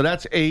 Pearl. So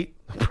that's 8.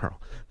 Pearl.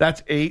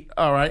 That's 8.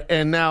 All right.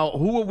 And now,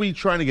 who are we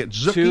trying to get?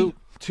 Zucki?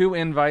 Two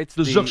invites.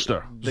 The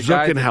Zookster. The Zook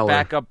guys and that Heller.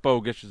 back up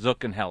Bogish,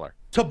 Zook and Heller.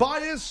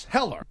 Tobias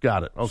Heller.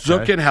 Got it. Okay.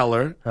 Zook and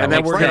Heller. And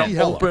then we're going Frankie to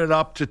Heller. open it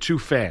up to 2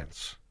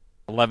 fans.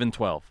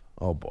 11-12.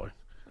 Oh, boy.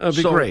 That'd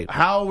be So great.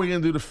 how are we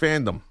going to do the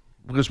fandom?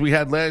 Because we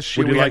had last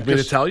year. Would you we like had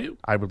me to tell you?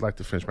 I would like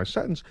to finish my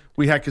sentence.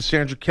 We had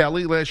Cassandra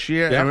Kelly last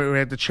year, Yeah. and we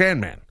had the Chan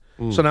Man.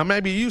 Mm. So now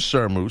maybe you,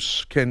 Sir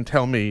Moose, can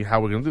tell me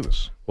how we're going to do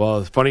this. Well,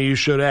 it's funny you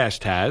should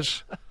ask,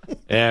 Taz.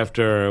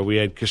 After we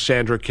had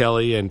Cassandra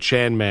Kelly and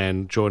Chan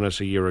Man join us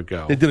a year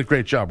ago. They did a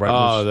great job, right?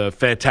 Oh, Moose? the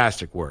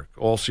fantastic work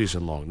all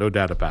season long, no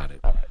doubt about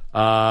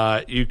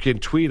it. You can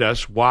tweet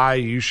us why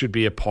you should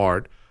be a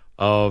part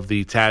of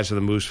the Taz and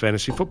the Moose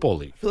Fantasy Football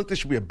League. I feel like there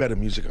should be a better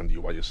music under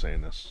you while you're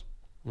saying this.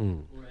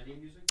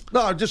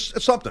 No, just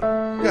something. Go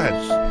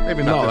ahead.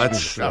 Maybe not. No,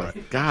 this that's music. All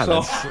right.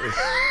 God. So-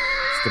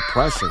 It's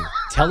depressing.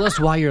 Tell us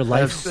why your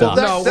life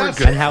sucks No, we're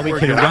good. and how we We're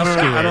can good.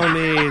 rescue I don't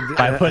it need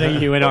by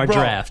putting you in our Bro,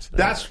 draft.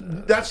 That's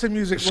the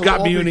music. we'll Scott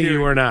all be Muni. hearing.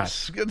 You are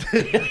not.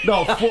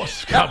 No, for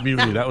Scott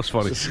Muni. That was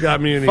funny.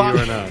 Scott Muni. You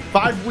are not.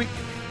 5 weeks.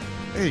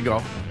 There you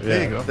go. There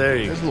Yeah, you go. there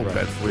you There's go. a little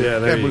bed for you. Yeah,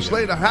 there you Moose go.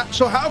 later.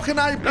 So how can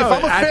I? If No,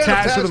 I'm a at fan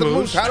Taz of and the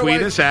Moose, how do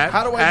tweet I, us at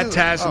how do I do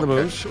Taz and the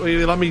Okay. Moose. Well,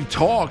 you let me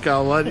talk.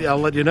 I'll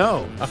let you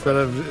know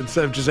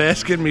instead of just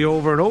asking me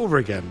over and over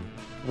again.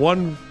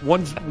 One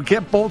we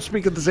can't both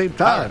speak at the same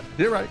time.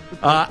 You're right.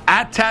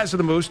 At Taz and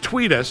the Moose,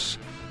 tweet us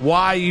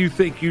why you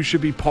think you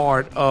should be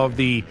part of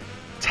the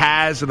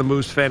Taz and the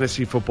Moose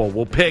Fantasy Football.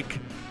 We'll pick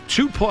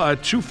two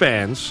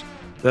fans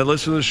that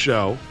listen to the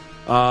show.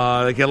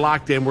 That get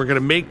locked in. We're going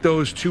to make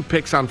those 2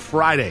 picks on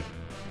Friday.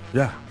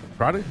 Yeah,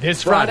 Friday.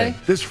 This Friday?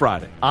 This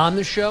Friday. On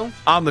the show?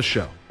 On the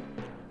show.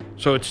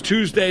 So it's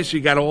Tuesday, so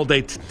you got all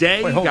day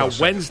today. Wait, You hold on a got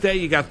second. Wednesday,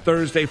 you got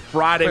Thursday,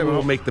 Friday. Wait, we will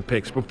hold- make the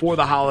picks before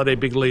the holiday,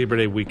 big Labor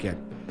Day weekend.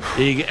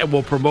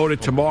 We'll promote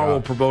it tomorrow.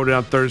 We'll promote it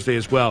on Thursday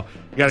as well.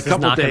 You got This a is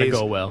couple not gonna days.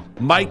 go well.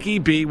 Mikey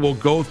B will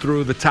go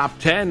through the top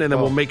 10, and then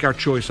we'll make our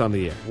choice on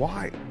the air.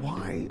 Why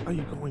are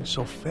you going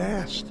so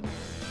fast?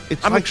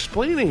 It's I'm like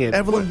explaining it.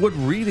 Evelyn Wood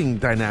reading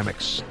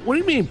dynamics. What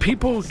do you mean?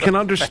 People can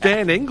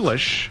understand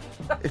English.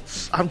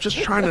 I'm just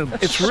trying to.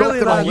 It's soak really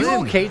it not. all You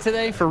in. okay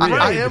today? For real?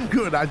 I am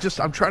good.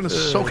 I'm trying to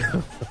soak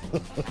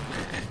it.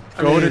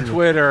 Go to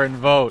Twitter and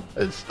vote.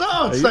 It's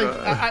like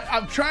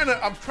I'm trying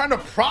to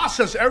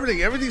process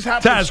everything. Everything's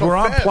happening Taz, so we're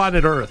on fast.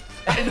 planet Earth.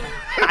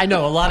 I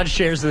know, a lot of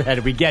shares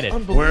ahead. We get it.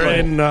 We're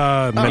in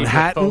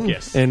Manhattan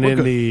focus. and We're in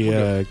good.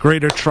 the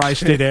greater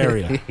tri-state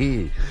area.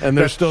 And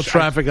there's still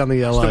traffic on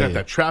the LA. Still got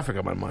that traffic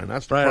on my mind.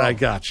 That's the Right, problem. I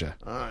gotcha.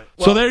 All right.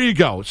 So there you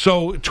go.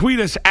 So tweet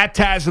us at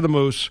Taz of the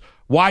Moose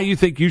why you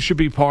think you should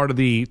be part of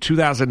the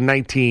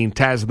 2019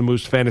 Taz of the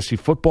Moose Fantasy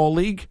Football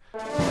League,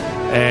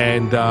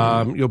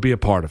 and you'll be a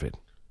part of it.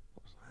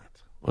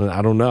 Well,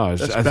 I don't know. I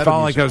felt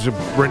like I was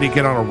ready to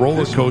get on a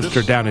roller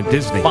coaster down in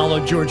Disney.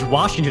 Follow George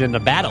Washington in the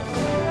battle.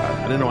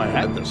 I didn't know I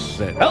had this.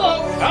 Hello.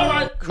 All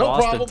right.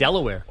 Cross to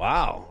Delaware.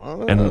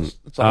 Wow. And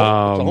it's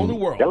a whole new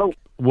world. Hello.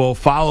 we'll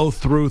follow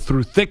through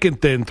thick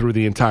and thin through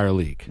the entire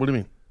league. What do you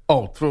mean?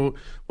 Oh, through.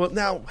 Well,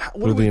 now, what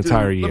Through do we the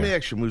entire do? year. Let me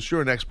ask you, Moose,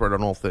 you're an expert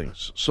on all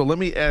things. So let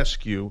me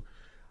ask you,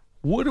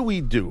 what do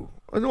we do?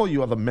 And all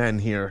you other men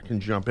here can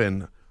jump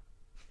in.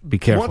 Be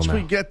careful Once now.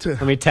 we get to.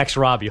 Let me text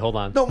Robbie. Hold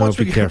on. No, once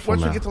we be get careful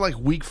once we now. get to like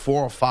week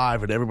 4 or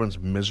 5 and everyone's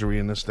misery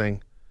in this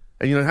thing,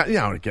 and you know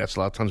how it gets a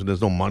lot of times when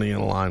there's no money in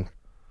the line.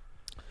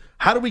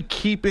 How do we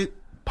keep it?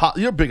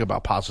 You're big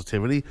about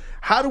positivity.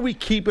 How do we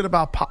keep it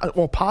about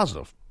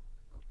positive?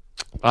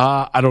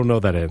 I don't know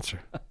that answer.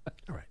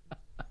 All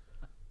right.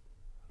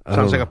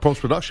 Sounds like a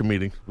post-production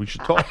meeting. We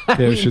should talk. Yeah,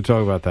 we should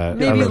talk about that.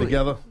 Maybe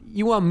together.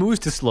 You want Moose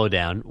to slow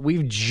down.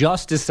 We've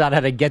just decided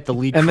how to get the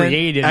league And then-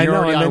 created. I You're know,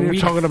 already and on then you're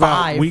week talking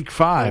about 5, week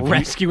 5.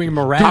 rescuing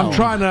morale.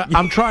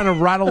 I'm trying to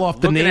rattle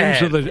off the Looking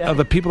names ahead. of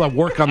the people that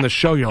work on the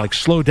show. You're like,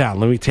 slow down.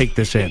 Let me take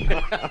this in.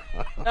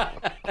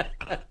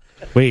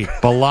 Wait,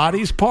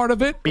 Bilotti's part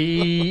of it,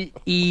 BELL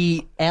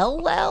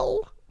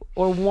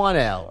or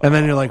 1L? and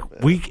then you're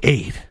like, week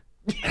 8.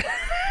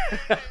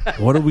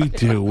 What do we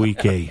do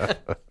week 8?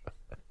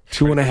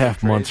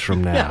 2.5 months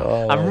from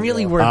now. I'm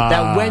really worried.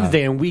 That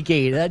Wednesday in week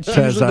 8. That's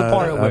Says, usually the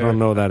part I where don't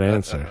know that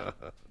answer.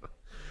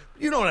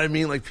 You know what I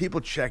mean? Like people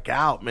check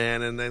out,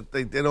 man, and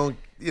they don't,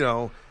 you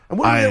know.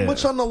 And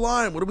what's on the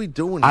line? What are we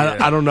doing here?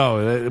 I don't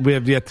know. We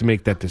have yet to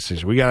make that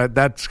decision.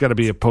 That's got to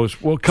be a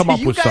post. We'll come up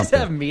you with guys something.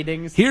 have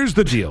meetings. Here's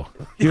the deal.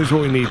 Here's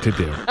what we need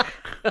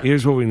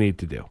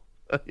to do.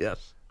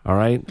 Yes. All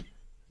right?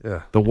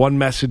 Yeah. The one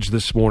message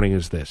this morning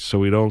is this, so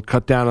we don't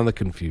cut down on the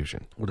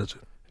confusion. What is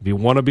it? If you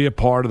want to be a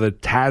part of the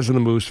Taz and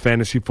the Moose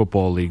Fantasy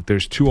Football League,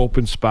 there's 2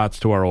 open spots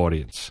to our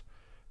audience.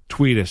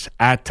 Tweet us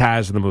at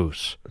Taz and the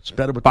Moose. It's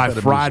better with by the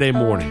better Friday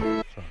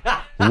morning.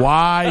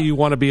 Why you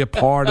want to be a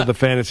part of the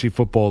Fantasy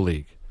Football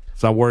League.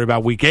 Let's not worry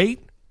about week 8.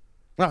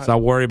 Let's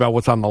not worry about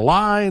what's on the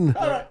line.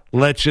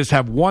 Let's just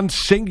have one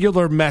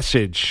singular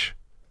message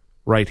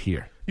right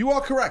here. You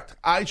are correct.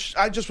 I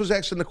just was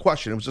asking the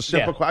question. It was a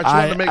simple Yeah. question. I just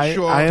wanted to make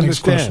sure. I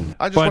understand.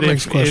 I just But want to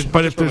make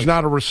sure. if there's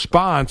not a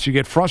response, you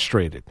get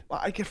frustrated. Well,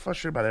 I get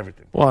frustrated about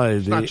everything. Well,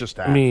 it's not just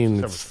that. I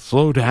mean, It's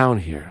slow down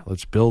here.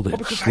 Let's build it. well,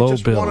 because Slow I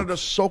just build. wanted to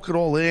soak it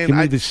all in. Give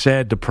me the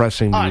sad,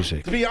 depressing All right,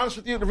 music. to be honest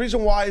with you, the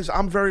reason why is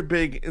I'm very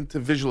big into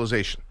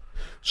visualization.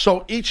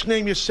 So each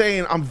name you're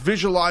saying, I'm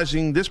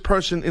visualizing this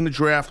person in the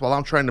draft while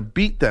I'm trying to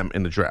beat them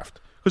in the draft.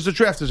 Because the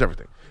draft is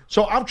everything.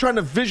 So I'm trying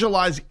to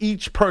visualize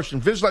each person.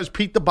 Visualize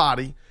Pete the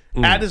Body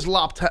at his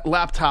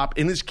laptop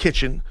in his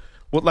kitchen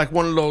with like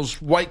one of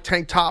those white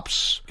tank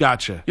tops.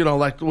 Gotcha. You know,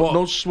 like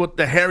those with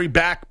the hairy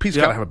back. Pete's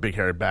got to have a big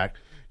hairy back.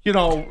 You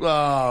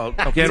know,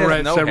 Get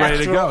ready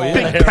to go. Yeah.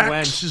 big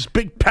pecs, his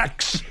big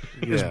pecs,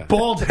 his Yeah.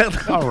 bald head.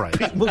 All right.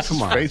 Come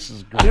on. Face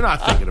is great. You're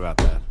not thinking about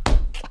that.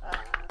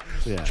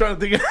 Yeah. Trying to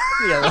think.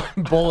 Yeah,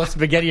 bowl of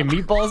spaghetti and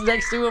meatballs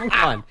next to him.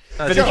 Come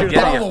on. Got a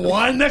bottle of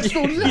wine next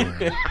to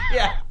him.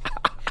 Yeah.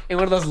 In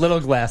one of those little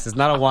glasses,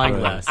 not a wine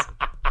glass.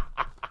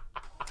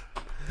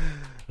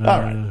 All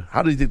right.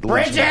 How do you think the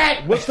league?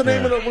 Bridget! What's the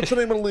name of the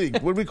league?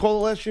 What did we call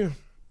it last year?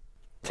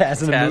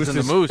 Taz and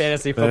the Moose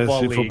Fantasy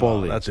Football League. Football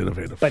League. That's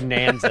innovative.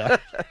 Bonanza.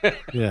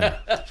 Yeah.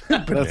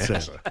 That's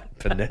it.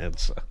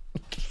 Bonanza.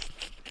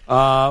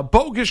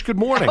 Bogish, good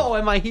morning. Oh,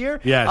 am I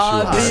here? Yes, you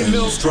are. Dave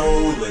Mills.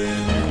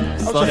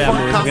 Slow down,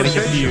 man. I'm getting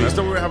confused. I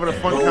thought we were having a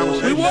fun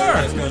conversation. We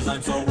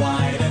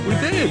were. We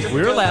did.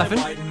 We were laughing.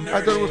 I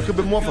thought it could have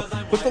been more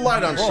fun. Put the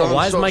light on, son.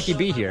 Why is Mikey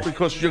B here?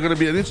 Because you're going to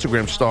be an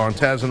Instagram star on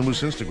Taz and the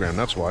Moose Instagram.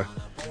 That's why.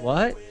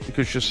 What?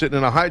 Because you're sitting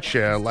in a high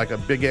chair like a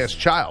big ass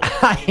child,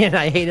 And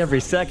I hate every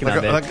second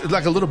of it.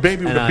 like a little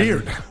baby with And a I'm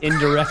beard.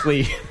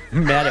 indirectly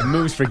mad at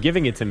Moose for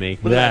giving it to me.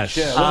 Yes.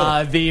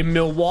 The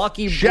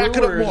Milwaukee Jack it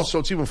up more Brewers so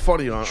it's even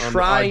funny on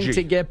trying IG.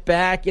 to get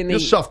back in the. You're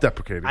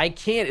self-deprecating. I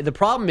can't. The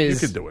problem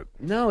is You can do it.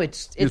 No,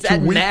 it's You're too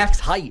at weak. max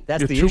height.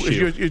 That's the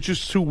issue. You're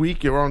just too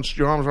weak. Your arms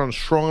aren't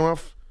strong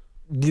enough.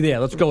 Yeah,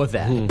 let's go with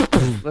that.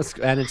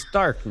 And it's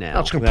dark now.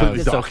 It's completely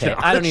It's dark okay. now.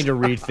 I don't need to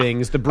read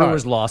things. The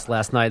Brewers lost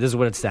last night. This is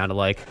what it sounded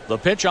like. The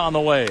pitch on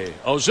the way.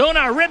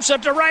 Ozuna rips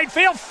it to right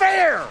field.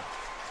 Fair.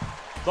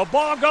 The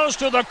ball goes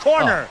to the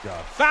corner.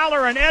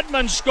 Fowler and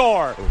Edmonds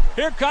score.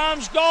 Here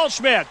comes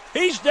Goldschmidt.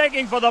 He's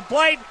digging for the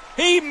plate.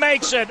 He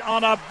makes it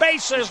on a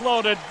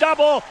bases-loaded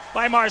double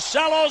by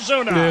Marcell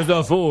Ozuna. There's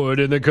a forward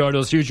in the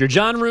Cardinals' future.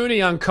 John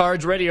Rooney on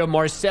Cards Radio.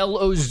 Marcell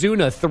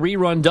Ozuna,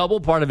 3-run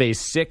double, part of a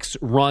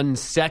 6-run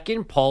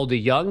second. Paul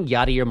DeJong,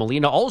 Yadier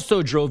Molina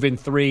also drove in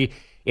 3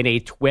 in a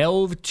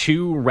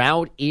 12-2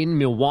 rout in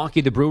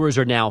Milwaukee. The Brewers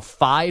are now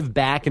 5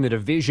 back in the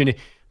division.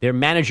 Their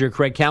manager,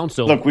 Craig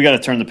Counsell. Look, we got to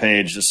turn the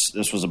page.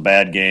 This was a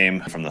bad game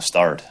from the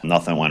start.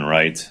 Nothing went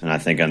right. And I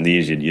think on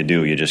these, you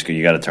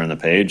got to turn the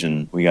page,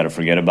 and we got to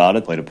forget about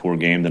it. Played a poor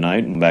game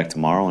tonight, and back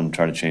tomorrow and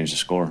try to change the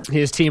score.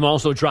 His team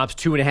also drops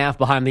 2.5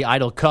 behind the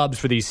idle Cubs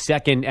for the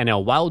second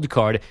NL wild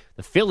card.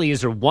 The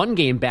Phillies are 1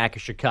 game back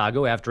of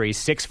Chicago after a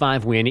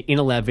 6-5 win in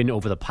 11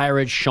 over the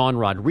Pirates. Sean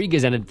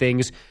Rodriguez ended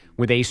things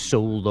with a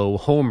solo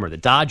homer. The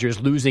Dodgers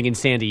losing in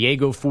San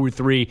Diego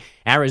 4-3.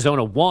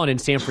 Arizona won in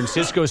San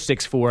Francisco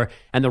 6-4.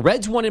 And the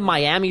Reds won in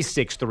Miami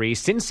 6-3.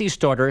 Cincy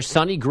starter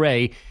Sonny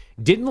Gray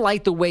didn't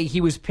like the way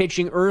he was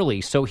pitching early,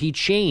 so he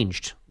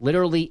changed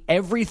literally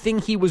everything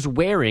he was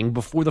wearing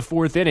before the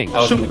 4th inning.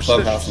 I was in the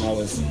clubhouse and I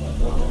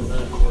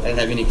didn't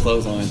have any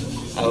clothes on.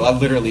 I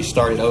literally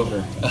started over.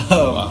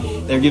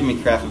 They were giving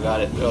me crap about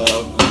it.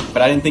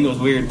 But I didn't think it was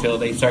weird until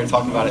they started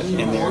talking about it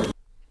in there.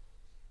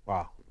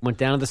 Went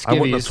down to the skivvies. I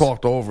wouldn't have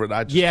talked over it.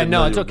 I just didn't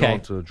know it's you were okay.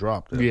 going to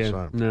drop there. Yeah,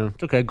 Sorry. no,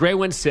 it's okay. Gray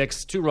went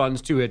 6, 2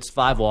 runs, 2 hits,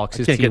 5 walks.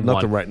 His Can't team get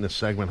nothing won. right in this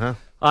segment, huh?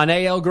 On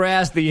AL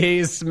grass, the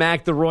A's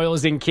smacked the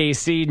Royals in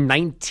KC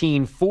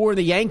 19-4.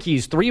 The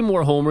Yankees, 3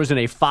 more homers and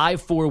a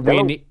 5-4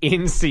 win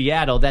in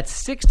Seattle. That's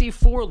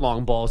 64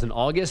 long balls in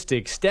August,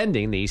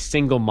 extending the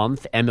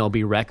single-month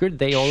MLB record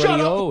they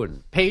already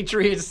own.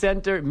 Patriots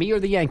center, me or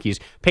the Yankees?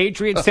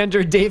 Patriots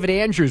center David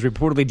Andrews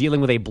reportedly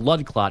dealing with a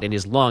blood clot in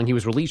his lung. He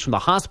was released from the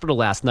hospital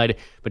last night,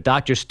 but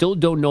doctors still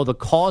don't know the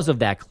cause of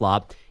that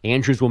clot.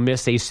 Andrews will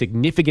miss a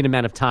significant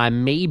amount of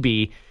time,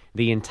 maybe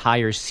the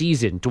entire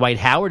season. Dwight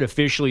Howard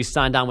officially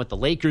signed on with the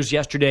Lakers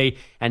yesterday,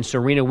 and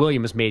Serena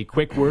Williams made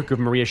quick work of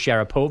Maria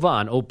Sharapova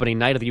on opening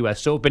night of the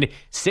U.S. Open.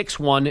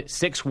 6-1,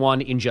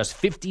 6-1 in just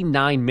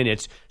 59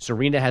 minutes.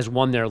 Serena has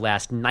won their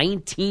last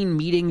 19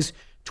 meetings,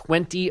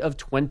 20 of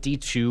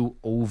 22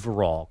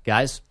 overall.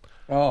 Guys?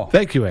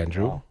 Thank you,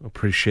 Andrew.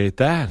 Appreciate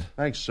that.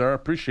 Thanks, sir.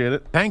 Appreciate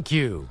it. Thank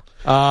you.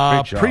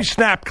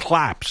 Pre-snap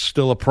claps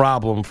still a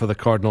problem for the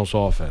Cardinals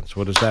offense.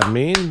 What does that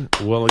mean?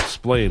 We'll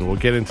explain. We'll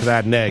get into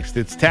that next.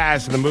 It's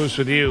Taz and the Moose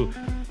with you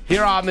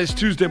here on this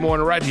Tuesday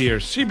morning right here,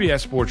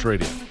 CBS Sports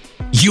Radio.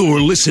 You're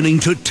listening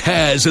to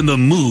Taz and the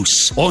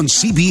Moose on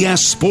CBS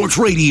Sports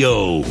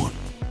Radio.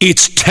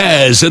 It's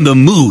Taz and the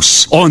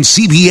Moose on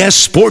CBS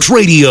Sports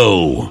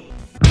Radio.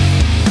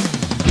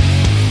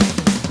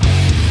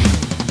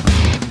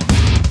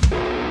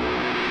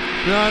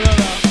 No.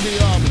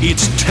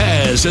 It's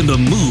Taz and the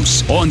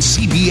Moose on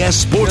CBS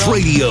Sports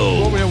Radio.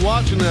 Well, we were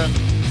watching the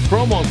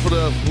promos for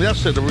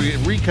yesterday,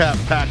 the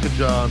recap package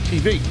on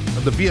TV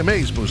of the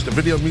VMAs, Moose, the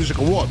Video Music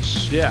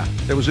Awards. Yeah.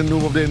 It was in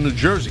New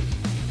Jersey.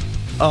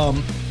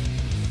 I'm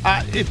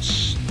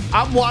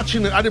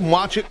watching it. I didn't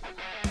watch it.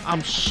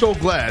 I'm so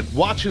glad.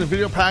 Watching the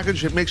video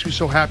package, it makes me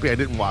so happy I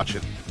didn't watch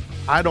it.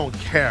 I don't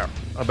care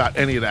about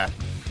any of that.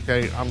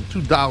 Okay? I'm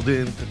too dialed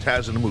in to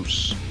Taz and the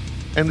Moose.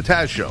 And the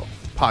Taz Show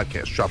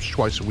podcast drops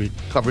twice a week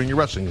covering your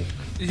wrestling.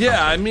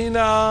 Yeah, I mean,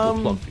 I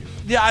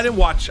didn't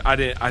watch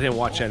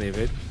any of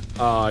it.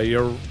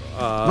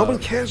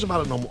 Nobody cares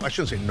about it no more. I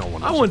shouldn't say no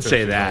one. I wouldn't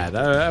say that.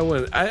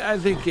 I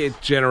think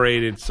it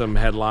generated some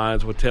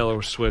headlines. What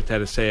Taylor Swift had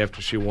to say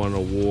after she won an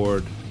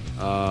award.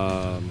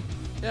 But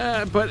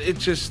it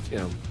just,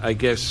 I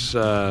guess,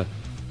 some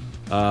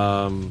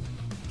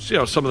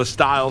of the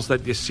styles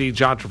that you see.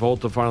 John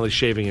Travolta finally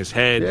shaving his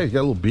head. Yeah, he's got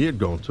a little beard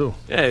going too.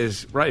 Yeah,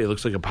 he's right. He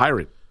looks like a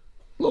pirate.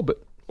 A little bit.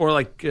 Or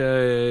like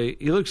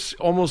he looks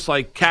almost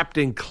like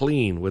Captain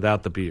Clean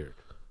without the beard.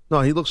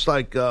 No, he looks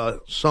like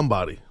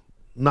somebody,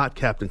 not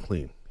Captain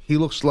Clean. He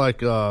looks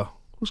like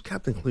who's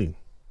Captain Clean?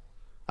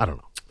 I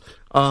don't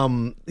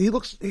know. He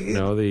looks.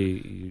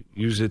 They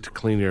use it to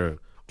clean your kitchen?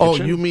 Oh,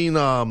 you mean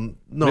no,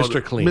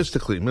 Mr. Clean? Mr.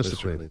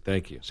 Clean.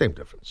 Thank you. Same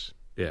difference.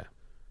 Yeah,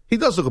 he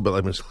does look a bit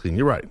like Mr. Clean.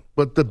 You're right,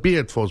 but the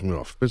beard throws me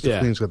off. Mr.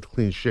 Clean's got the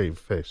clean shaved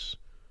face.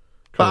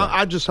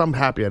 I'm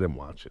happy I didn't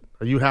watch it.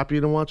 Are you happy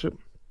you didn't watch it?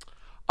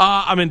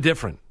 I'm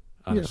indifferent,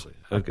 honestly.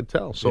 Yeah, I could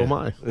tell. So am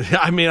I.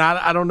 I mean,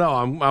 I don't know.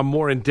 I'm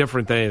more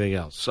indifferent than anything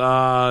else.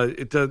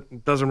 It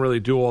doesn't really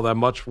do all that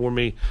much for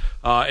me.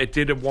 It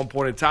did at one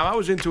point in time. I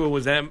was into it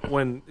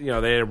when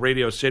they had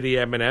Radio City.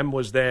 Eminem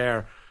was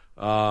there,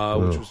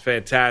 which was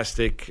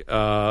fantastic.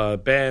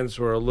 Bands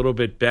were a little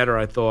bit better,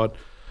 I thought.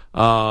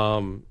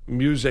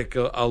 Music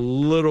a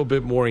little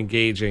bit more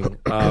engaging,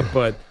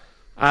 but.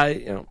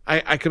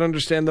 I can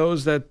understand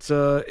those that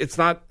it's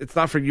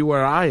not for you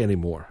or I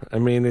anymore. I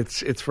mean,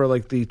 it's for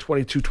like the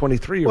 22,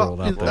 23-year-old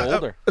out there.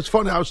 Older. It's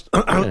funny. I was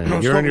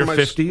you're in your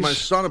 50s. My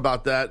son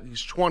about that.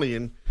 He's 20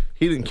 and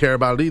he didn't care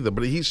about it either.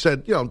 But he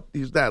said,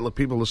 he's that. Look,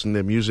 people listen to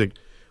their music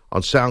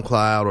on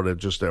SoundCloud or they're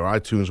just their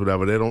iTunes,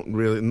 whatever. They don't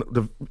really.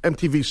 The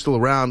MTV's still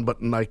around,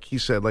 but like he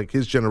said, like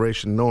his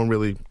generation, no one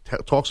really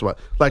talks about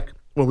it. Like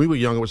when we were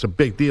young, it was a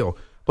big deal.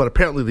 But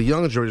apparently the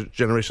younger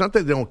generation, not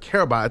that they don't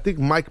care about it. I think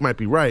Mike might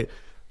be right.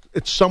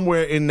 It's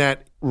somewhere in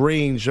that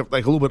range of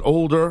like a little bit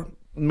older,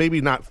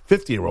 maybe not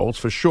 50-year-olds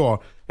for sure,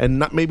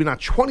 and maybe not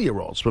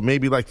 20-year-olds, but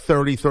maybe like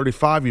 30,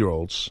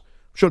 35-year-olds.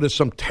 I'm sure there's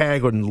some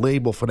tag or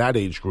label for that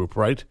age group,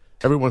 right?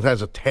 Everyone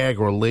has a tag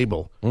or a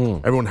label.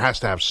 Everyone has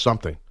to have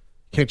something.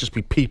 Can't just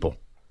be people.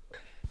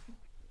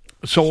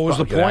 So what was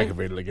the point?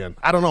 Aggravated again.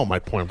 I don't know my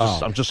point.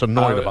 I'm just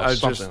annoyed about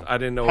something. I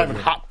didn't know. Having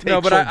hot takes. No,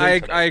 but all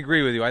day I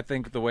agree with you. I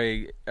think the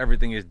way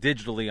everything is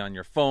digitally on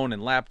your phone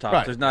and laptop,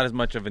 Right. there's not as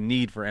much of a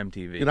need for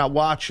MTV. You're not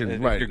watching,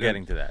 If right? You're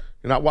getting to that.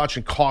 You're not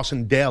watching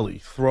Carson Daly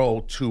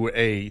throw to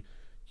a,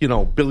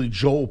 Billy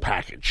Joel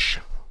package.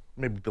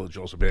 Maybe Billy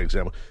Joel's a bad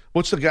example.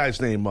 What's the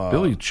guy's name?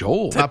 Billy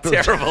Joel. Not Billy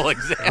Terrible Joel.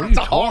 example. What are you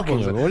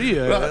talking about? What are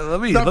you?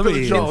 Let me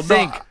Joel.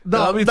 think.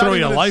 Let me throw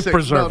you a life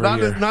preserver No,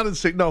 here. not in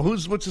sync. No,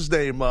 what's his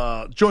name?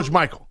 George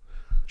Michael.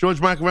 George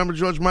Michael. Remember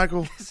George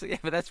Michael? Yeah,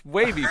 but that's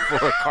way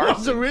before Carson.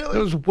 Was it really?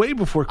 It was way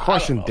before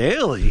Carson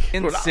Daly.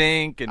 In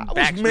Sync and I was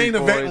Backstreet main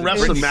Boys event and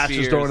wrestling Britney matches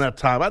Spears. during that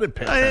time. I didn't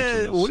pay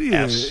attention to What are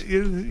this.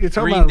 you're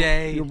talking Green about?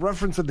 Day. You're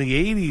referencing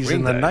the 80s Green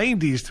and the Day.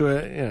 90s to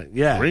it.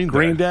 Yeah.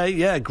 Green Day.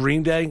 Yeah,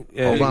 Green Day.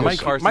 Hold on.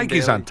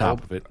 Mikey's on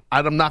top of it.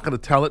 I'm not going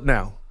to tell it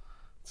now.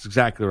 That's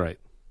exactly right.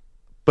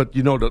 But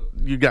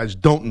you guys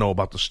don't know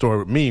about the story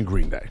with me and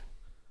Green Day.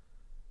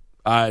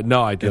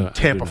 No, I do. In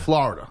Tampa,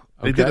 Florida.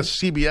 They Okay. did a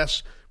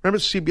CBS. Remember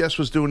CBS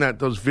was doing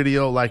those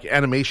video like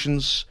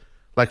animations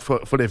like for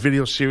their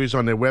video series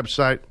on their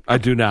website? I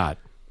do not.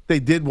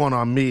 They did one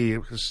on me.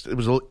 It was a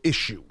little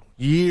issue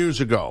years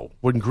ago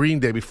when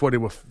Green Day, before they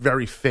were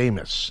very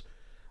famous,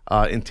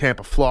 in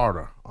Tampa,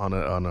 Florida, at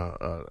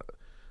a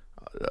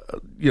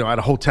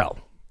hotel.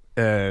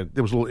 There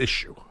was a little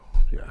issue.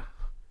 Yeah.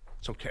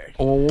 It's okay.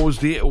 Well, what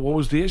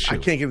was the issue? I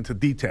can't get into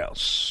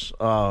details.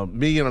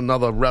 Me and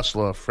another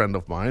wrestler friend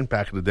of mine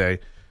back in the day,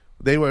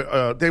 they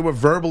were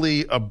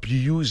verbally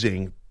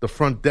abusing the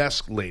front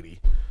desk lady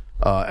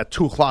at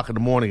 2:00 in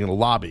the morning in the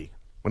lobby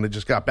when they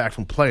just got back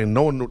from playing.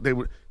 No one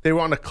knew, they were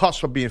on the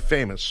cusp of being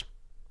famous,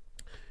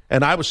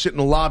 and I was sitting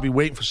in the lobby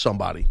waiting for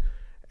somebody,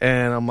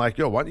 and I'm like,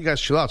 "Yo, why don't you guys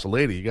chill out? It's a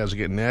lady. You guys are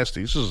getting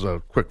nasty." This is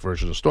a quick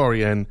version of the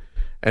story, and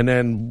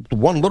then the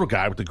one little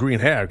guy with the green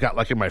hair got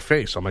like in my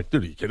face. I'm like,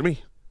 "Dude, are you kidding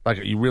me? Like,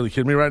 are you really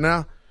kidding me right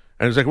now?"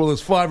 And he's like, "Well, there's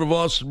 5 of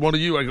us, one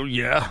of you." I go,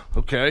 "Yeah,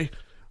 okay,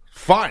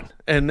 fine."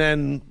 And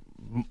then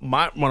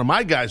one of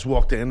my guys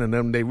walked in, and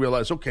then they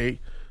realized, okay,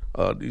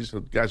 these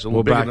guys are a little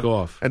We'll bigger back than-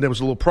 off. and there was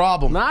a little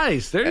problem.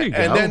 Nice, there you go.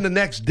 And then the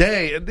next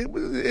day,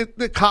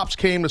 the cops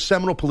came, the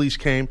Seminole police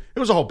came. It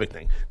was a whole big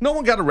thing. No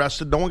one got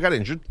arrested, no one got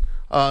injured,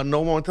 no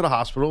one went to the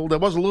hospital. There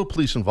was a little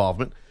police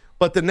involvement.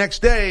 But the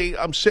next day,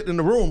 I'm sitting in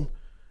the room,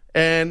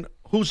 and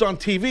who's on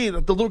TV? The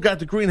little guy with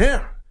the green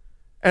hair.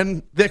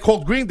 And they're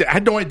called Green Day. I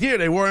had no idea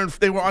they were on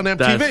MTV.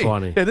 That's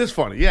funny. It is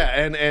funny,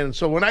 yeah. And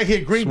so when I hear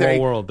Green Small Day,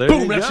 world. There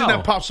boom, you that's go. in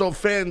that pops. So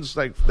fans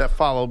like that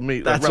followed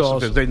me, That's wrestling awesome.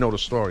 fans, they know the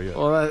story. Yeah.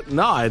 Well,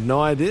 no, I had no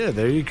idea.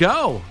 There you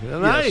go.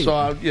 Nice.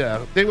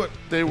 They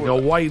were. A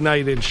white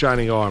knight in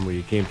shining armor.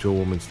 You came to a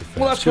woman's defense.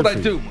 Well, that's Good what I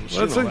for do. you. You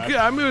Well, know that.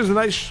 I mean, it was a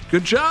nice,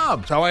 good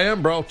job. That's how I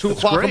am, bro. 2 That's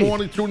o'clock in great. the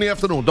morning, 2 in the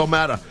afternoon. Don't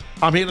matter.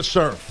 I'm here to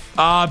serve.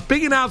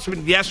 Big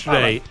announcement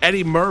yesterday. Right.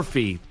 Eddie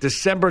Murphy,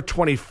 December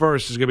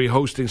 21st, is going to be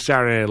hosting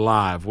Saturday Night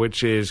Live,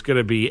 which is going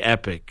to be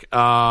epic.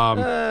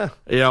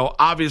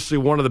 Obviously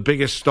one of the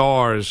biggest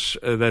stars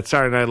that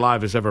Saturday Night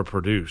Live has ever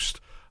produced.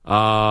 He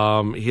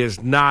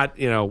has not,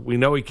 we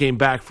know he came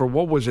back for,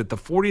 what was it, the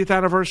 40th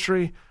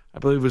anniversary? I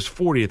believe it was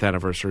 40th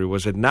anniversary,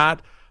 was it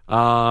not?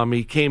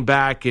 He came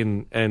back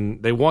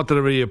and they wanted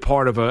him to be a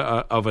part of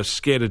a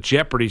skit, a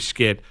Jeopardy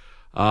skit.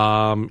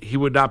 He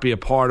would not be a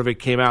part of it.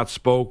 Came out,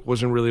 spoke,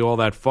 wasn't really all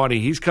that funny.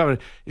 He's going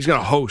to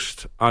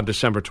host on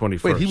December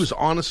 21st. Wait, he was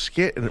on a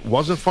skit and it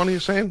wasn't funny,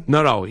 you're saying?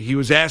 No. He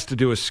was asked to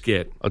do a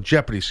skit. A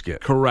Jeopardy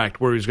skit. Correct,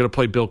 where he was going to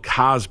play Bill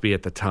Cosby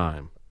at the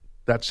time.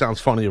 That sounds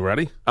funny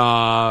already.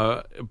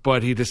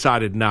 But he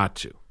decided not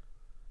to.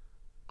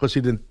 Because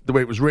the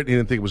way it was written, he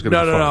didn't think it was going to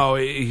be funny. No.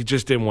 He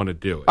just didn't want to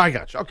do it. I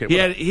got you.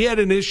 Okay. He had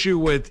an issue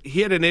with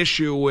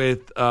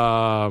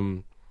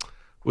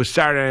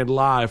Saturday Night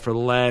Live for the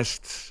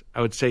last,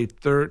 I would say,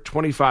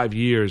 25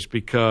 years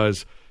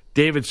because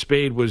David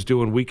Spade was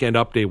doing Weekend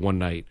Update one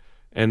night,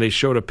 and they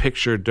showed a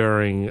picture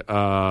during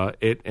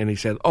it, and he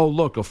said, "Oh,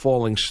 look, a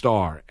falling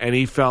star." And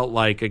he felt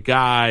like a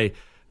guy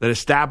that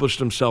established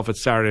himself at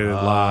Saturday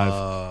Night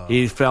Live.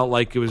 He felt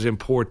like it was in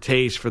poor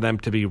taste for them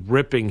to be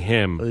ripping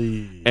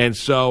him. And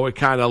so it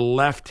kind of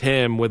left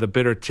him with a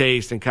bitter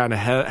taste and kind of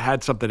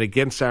had something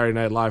against Saturday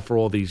Night Live for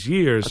all these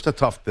years. That's a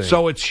tough thing.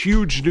 So it's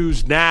huge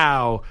news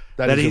now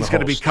that he's going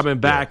to be host. coming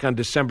back on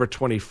December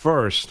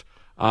 21st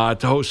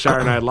to host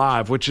Saturday Night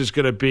Live, which is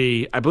going to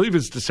be, I believe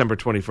it's December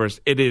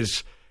 21st. It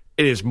is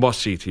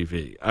must-see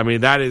TV. I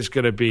mean, that is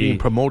going to be being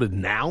promoted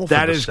now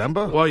for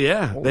December? Well,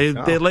 yeah. Holy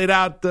cow. They laid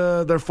out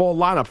their fall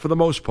lineup for the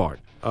most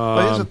part.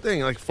 But here's the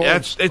thing, like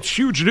it's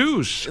huge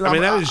news. I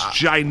mean, that is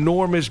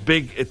ginormous,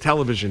 big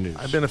television news.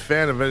 I've been a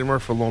fan of Eddie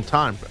Murphy for a long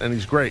time, and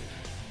he's great.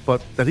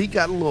 But that he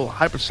got a little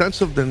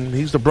hypersensitive, then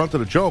he's the brunt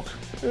of the joke.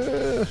 I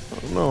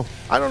don't know.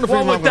 I don't know if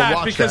well, I'm with going to that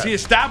watch because that. he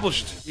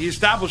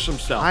established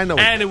himself. I know,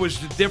 and it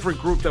was a different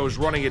group that was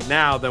running it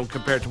now than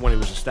compared to when he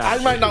was established.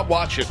 I might not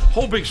watch it.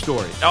 Whole big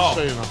story. Oh,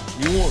 so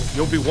you know.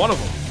 You'll be one of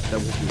them that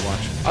will be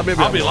watching.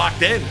 I'll be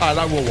locked in. All right,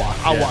 I will watch.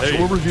 I'll watch it.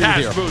 We'll review it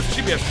here. Taz Moose,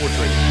 CBS Sports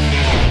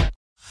Radio.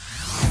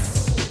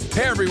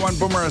 Hey everyone,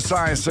 Boomer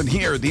Esiason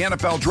here. The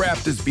NFL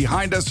Draft is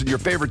behind us and your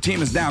favorite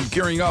team is now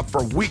gearing up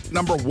for week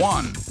number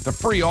 1. The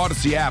free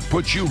Odyssey app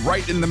puts you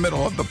right in the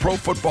middle of the pro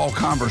football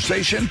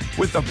conversation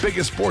with the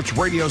biggest sports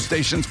radio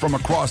stations from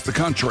across the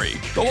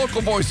country. The local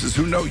voices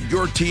who know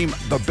your team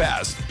the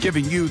best,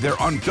 giving you their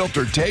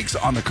unfiltered takes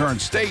on the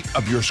current state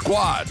of your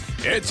squad.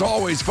 It's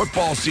always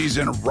football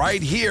season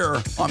right here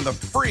on the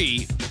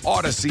free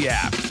Odyssey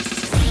app.